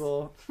cross. You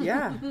will.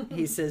 Yeah.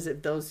 He says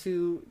that those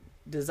who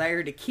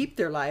desire to keep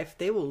their life,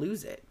 they will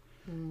lose it.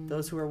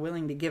 Those who are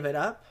willing to give it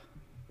up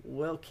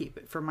will keep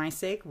it. For my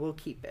sake, will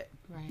keep it.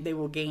 Right. They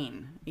will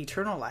gain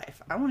eternal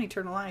life. I want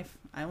eternal life.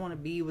 I want to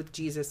be with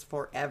Jesus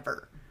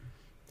forever.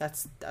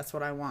 That's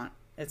what I want.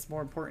 It's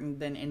more important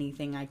than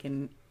anything I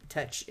can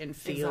touch and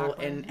feel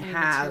and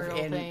have.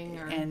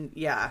 And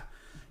yeah.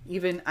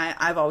 Even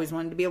I've always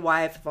wanted to be a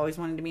wife. I've always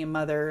wanted to be a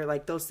mother.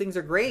 Like, those things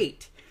are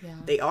great. Yeah.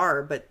 They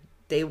are, but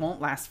they won't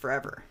last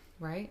forever.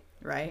 Right.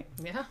 Right?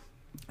 Yeah.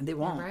 They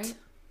won't. Right.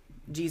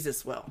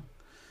 Jesus will.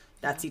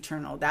 That's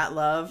eternal. That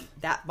love,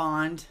 that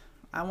bond.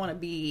 I want to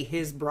be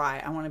his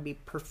bride. I want to be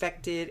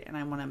perfected, and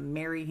I want to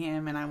marry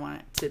him, and I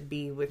want to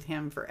be with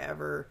him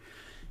forever.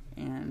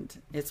 And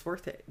it's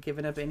worth it.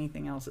 Giving up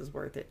anything else is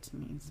worth it to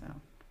me. So,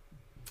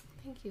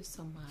 thank you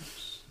so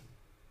much.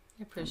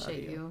 I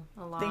appreciate you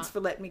a lot. Thanks for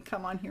letting me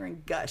come on here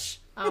and gush.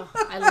 Oh,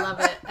 I love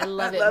it. I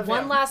love it.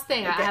 One last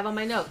thing I have on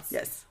my notes.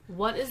 Yes.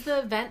 What is the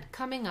event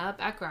coming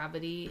up at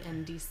Gravity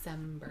in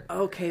December?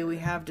 Okay, we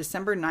have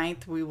December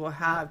 9th. We will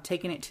have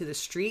Taking It to the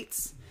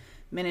Streets.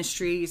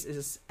 Ministries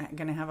is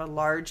going to have a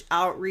large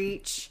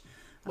outreach.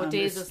 What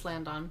day does this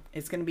land on?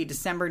 It's going to be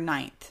December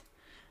 9th.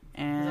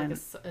 And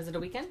is it a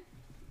weekend?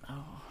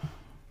 Oh.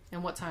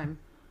 And what time?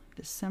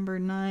 December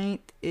 9th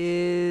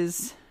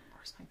is...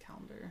 Where's my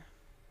calendar?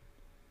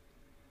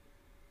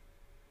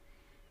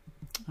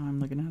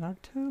 I'm looking at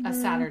October. A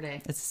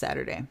Saturday. It's a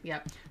Saturday.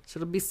 Yep. So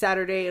it'll be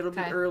Saturday. It'll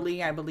be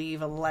early, I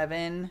believe,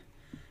 11.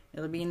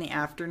 It'll be in the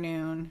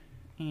afternoon.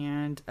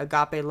 And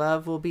Agape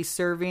Love will be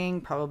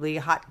serving probably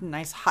a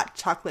nice hot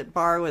chocolate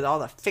bar with all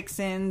the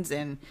fixins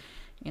and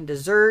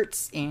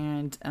desserts.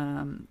 And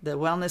the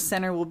Wellness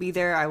Center will be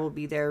there. I will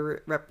be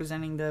there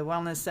representing the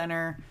Wellness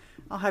Center.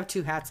 I'll have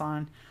 2 hats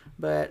on.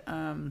 But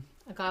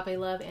Agape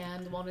Love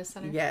and Wellness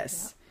Center?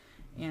 Yes.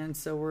 Yep. And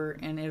so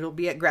it'll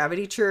be at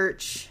Gravity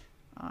Church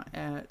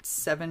at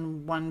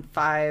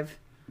 715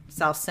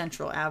 South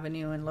Central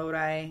Avenue in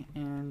Lodi.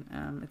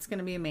 And it's going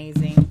to be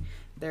amazing.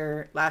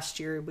 There last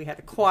year we had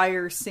a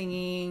choir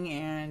singing,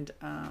 and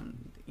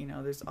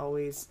there's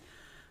always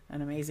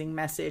an amazing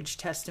message,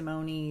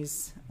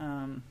 testimonies,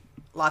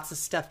 lots of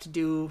stuff to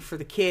do for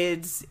the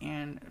kids,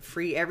 and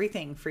free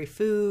everything, free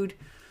food,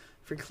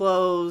 free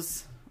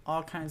clothes,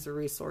 all kinds of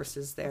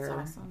resources there.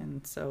 That's awesome.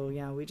 And so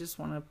we just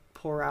want to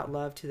pour out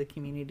love to the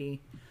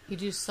community. You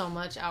do so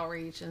much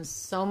outreach and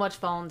so much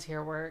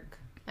volunteer work.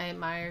 I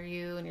admire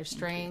you and your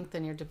strength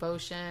and your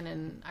devotion,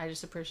 and I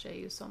just appreciate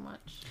you so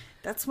much.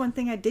 That's one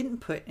thing I didn't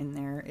put in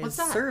there is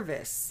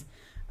service.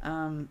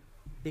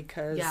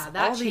 Because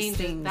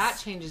that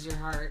changes your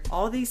heart.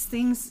 All these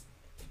things,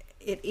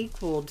 it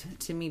equaled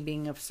to me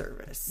being of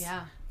service.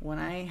 Yeah. When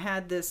I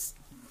had this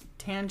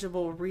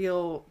tangible,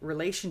 real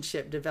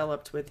relationship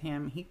developed with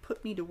him, he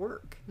put me to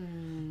work.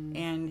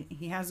 And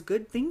he has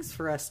good things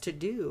for us to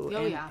do.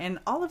 And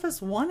all of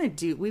us want to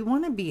do. We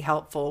want to be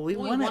helpful. We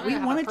want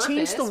to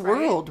change the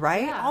world,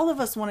 right? Yeah. All of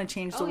us want to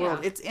change the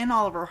world. It's in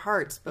all of our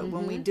hearts. But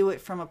when we do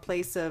it from a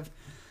place of,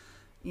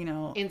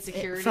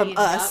 insecurity from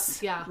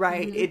us,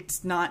 right? Mm-hmm.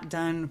 It's not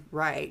done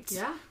right.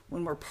 Yeah.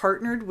 When we're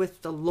partnered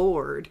with the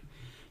Lord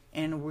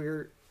and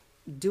we're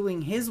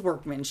doing his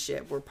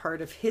workmanship, we're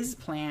part of his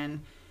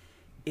plan.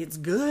 It's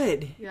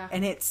good. Yeah.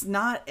 And it's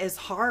not as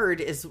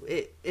hard as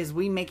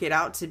we make it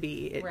out to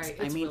be.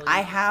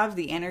 I have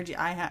the energy.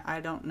 I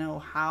don't know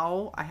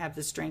how I have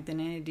the strength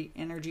and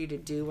energy to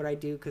do what I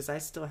do, because I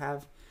still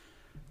have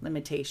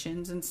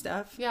limitations and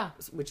stuff. Yeah.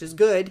 Which is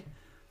good,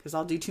 because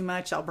I'll do too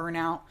much, I'll burn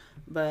out.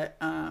 But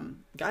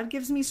God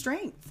gives me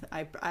strength.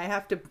 I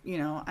have to,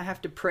 I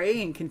have to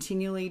pray and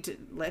continually to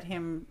let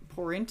him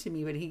pour into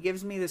me. But he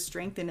gives me the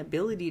strength and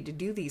ability to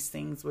do these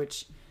things,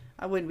 which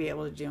I wouldn't be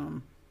able to do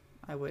them.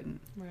 I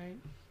wouldn't. Right.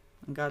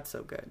 And God's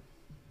so good.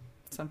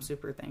 So I'm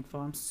super thankful.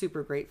 I'm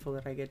super grateful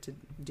that I get to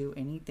do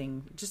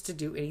anything, just to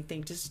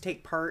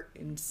take part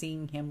in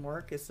seeing him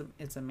work.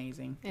 It's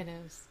amazing. It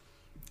is.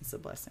 It's a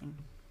blessing.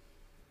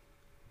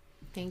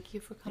 Thank you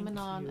for coming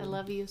Thank on. you. I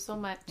love you so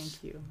much.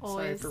 Thank you.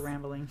 Always. Sorry for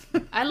rambling.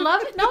 I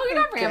love it. No, you're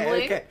not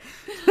rambling. Okay.